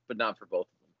of them, but not for both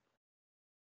of them.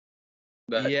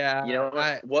 But Yeah, you know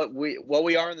what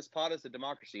we are in this pod is a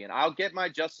democracy, and I'll get my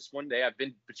justice one day. I've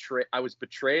been betrayed. I was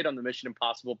betrayed on the Mission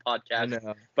Impossible I podcast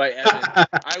know. by Evan.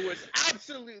 I was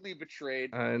absolutely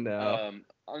betrayed. I know.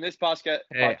 On this podcast,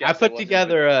 Hey, I put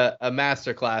together a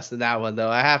masterclass in that one, though.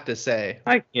 I have to say,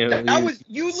 That was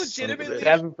you legitimately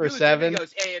 7 for 7.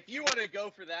 Goes, hey, if you want to go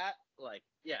for that, like,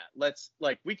 yeah, let's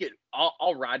like we could.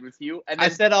 I'll ride with you. And then I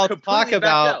said I'll completely talk backed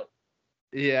about. out.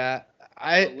 Yeah,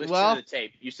 Listen to the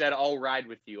tape. You said I'll ride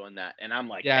with you on that, and I'm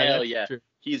like, yeah, hell that's yeah, true.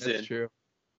 he's That's in. true.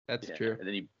 That's Yeah, true. And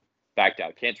then he backed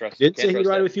out. Can't trust. Didn't can't say he'd trust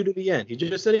ride that. with you to the end. He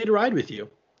just said he'd ride with you.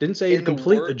 Didn't say In he'd the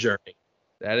complete word- the journey.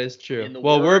 That is true. In the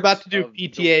Well, we're about words to do of the-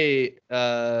 PTA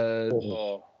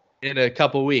Oh, in a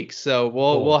couple weeks, so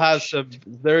we'll have some.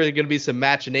 There are going to be some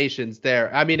machinations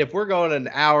there. I mean, if we're going an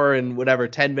hour and whatever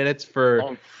 10 minutes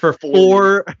for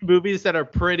 4 movies that are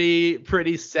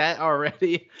pretty set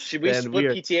already, should we then split we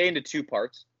are- PTA into 2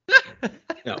 parts?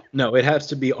 No, it has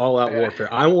to be all out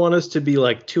warfare. I want us to be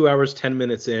like 2 hours, 10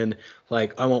 minutes in.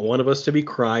 Like, I want one of us to be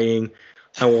crying.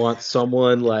 I want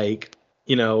someone like,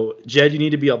 Jed, you need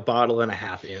to be a bottle and a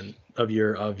half in of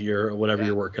your whatever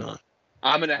you're working on.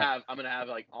 I'm gonna have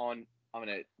like on.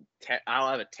 I'll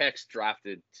have a text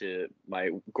drafted to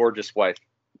my gorgeous wife.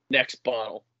 Next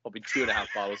bottle. I'll be 2.5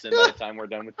 bottles in by the time we're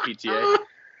done with PTA.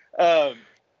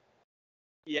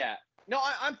 Yeah. No,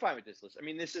 I'm fine with this list. I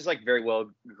mean, this is like very well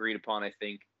agreed upon. I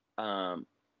think. I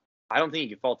don't think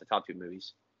you can fault the top 2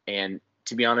 movies. And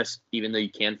to be honest, even though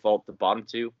you can fault the bottom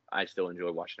 2, I still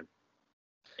enjoy watching them.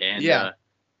 And Yeah.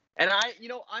 And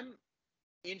I'm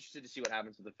interested to see what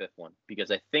happens with the 5th one,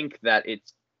 because I think that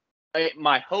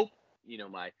my hope,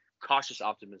 my cautious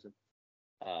optimism,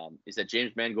 is that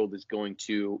James Mangold is going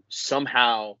to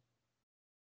somehow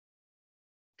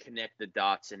connect the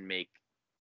dots and make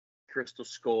Crystal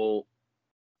Skull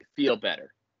feel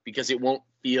better, because it won't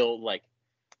feel like,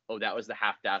 oh, that was the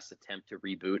half-assed attempt to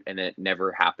reboot and it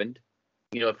never happened.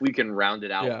 If we can round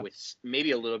it out with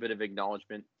maybe a little bit of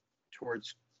acknowledgement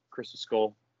towards Crystal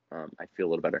Skull, I feel a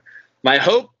little better. My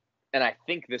hope, and I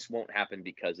think this won't happen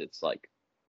because it's like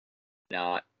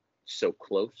not so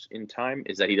close in time,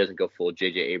 is that he doesn't go full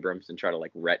J.J. Abrams and try to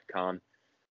like retcon,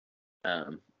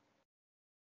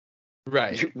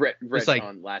 right. retcon like-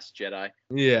 Last Jedi.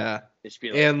 Yeah. It's be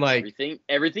And, like-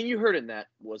 everything you heard in that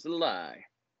was a lie.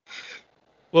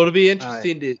 Well, it'll be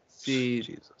interesting to see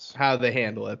Jesus. how they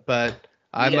handle it, but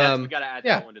I'm we gotta add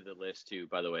that one to the list too.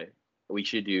 By the way, we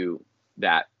should do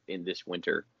that in this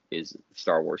winter. Is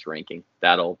Star Wars ranking.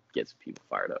 That'll get some people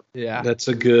fired up. yeah. That's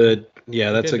a good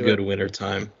can do winter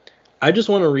time. I just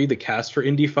want to read the cast for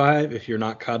Indy 5 if you're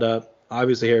not caught up.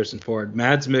 Obviously Harrison Ford,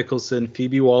 Mads Mikkelsen,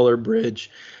 Phoebe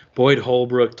Waller-Bridge, Boyd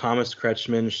Holbrook, Thomas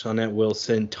Kretschmann, Shawnette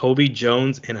Wilson, Toby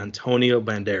Jones, and Antonio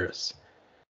Banderas.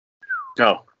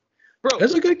 Oh, bro,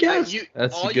 That's a good cast.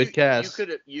 That's a good cast.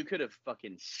 You could have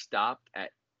fucking stopped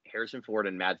at Harrison Ford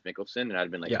and Mads Mikkelsen, and I'd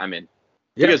have been like, Yeah. I'm in.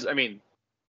 Yeah. Because I mean,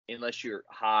 unless you're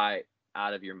high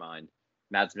out of your mind,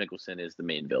 Mads Mikkelsen is the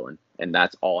main villain, and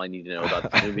that's all I need to know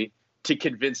about this movie to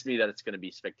convince me that it's going to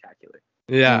be spectacular.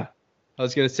 Yeah. I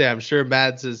was gonna say, I'm sure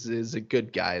Mads is a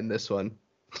good guy in this one.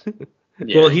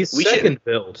 Yeah. Well, he's We should- second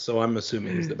build, so I'm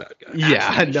assuming he's the bad guy. Yeah,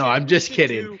 Actually, we no, should- I'm we just should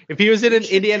kidding. do- If he was in we an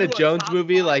should Indiana do a Jones top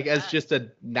movie, 5 like as Mads. just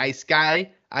a nice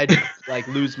guy, I'd like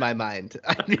lose my mind.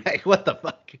 I'd be like, what the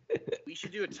fuck? We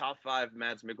should do a top 5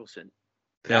 Mads Mikkelsen.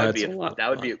 Yeah, That would that's be a lot of that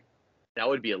would fun. be that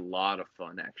would be a lot of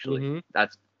fun, actually. Mhm.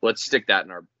 Let's stick that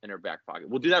in our back pocket.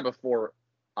 We'll do that before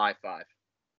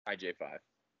IJ5.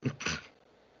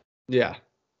 Yeah.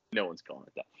 No one's calling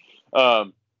it that.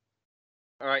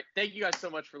 All right. Thank you guys so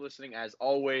much for listening. As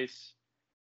always,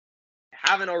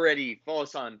 haven't already, follow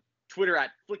us on Twitter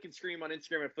at Flick and Scream, on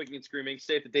Instagram at Flicking and Screaming.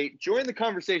 Stay up to date. Join the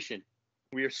conversation.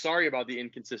 We are sorry about the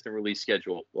inconsistent release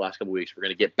schedule the last couple weeks. We're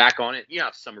going to get back on it. You know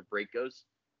how summer break goes.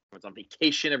 Everyone's on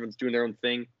vacation. Everyone's doing their own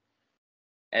thing.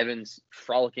 Evan's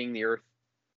frolicking the earth.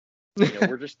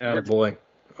 We're just Oh boy.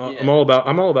 Yeah. I'm all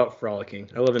about frolicking.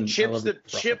 I love Chips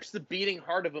frolic. the beating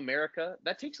heart of America.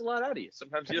 That takes a lot out of you.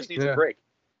 Sometimes you just need Yeah. a break.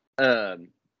 Speaking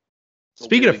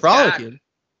we'll of be back. frolicking,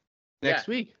 next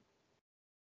week.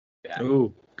 Yeah.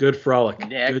 Ooh, good frolic.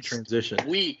 Next Good transition.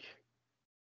 week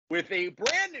with a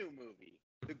brand new movie,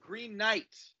 The Green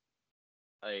Knight,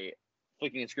 a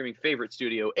Flicking and Screaming favorite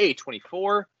studio,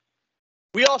 A24.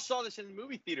 We all saw this in the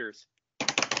movie theaters.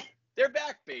 They're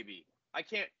back, baby. I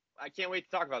can't wait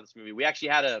to talk about this movie. We actually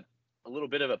had a little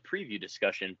bit of a preview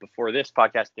discussion before this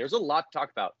podcast. There's a lot to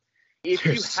talk about. If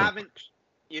you There's so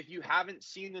haven't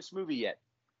seen this movie yet,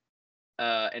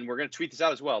 and we're going to tweet this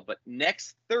out as well, but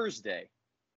next Thursday,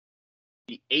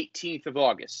 the 18th of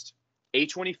August,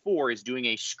 A24 is doing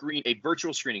a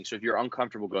virtual screening. So if you're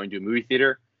uncomfortable going to a movie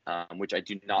theater, which I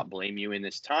do not blame you in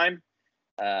this time,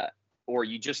 or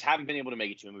you just haven't been able to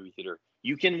make it to a movie theater,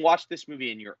 you can watch this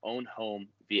movie in your own home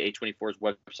via A24's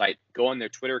website. Go on their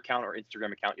Twitter account or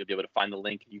Instagram account. You'll be able to find the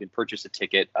link. You can purchase a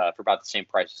ticket for about the same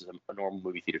price as a normal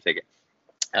movie theater ticket,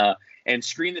 and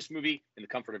screen this movie in the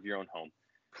comfort of your own home.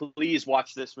 Please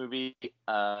watch this movie.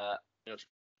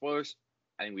 Spoilers.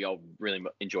 I think we all really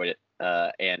enjoyed it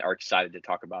and are excited to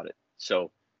talk about it.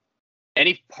 So,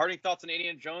 any parting thoughts on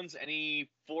Indiana Jones? Any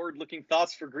forward-looking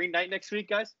thoughts for Green Knight next week,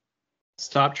 guys?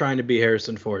 Stop trying to be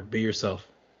Harrison Ford. Be yourself.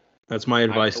 That's my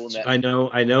advice. I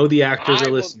know the actors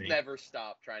are listening. I will never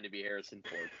stop trying to be Harrison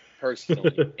Ford,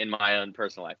 personally, in my own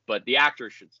personal life. But the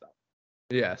actors should stop.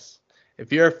 Yes.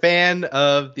 If you're a fan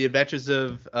of the adventures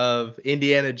of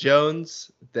Indiana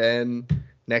Jones, then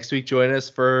next week join us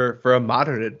for a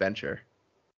modern adventure.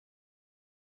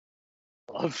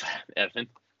 Love that, Evan.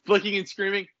 Flicking and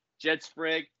Screaming, Jed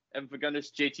Sprague, Evan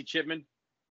Fagundes, JT Chipman.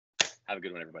 Have a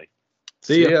good one, everybody.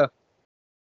 See ya.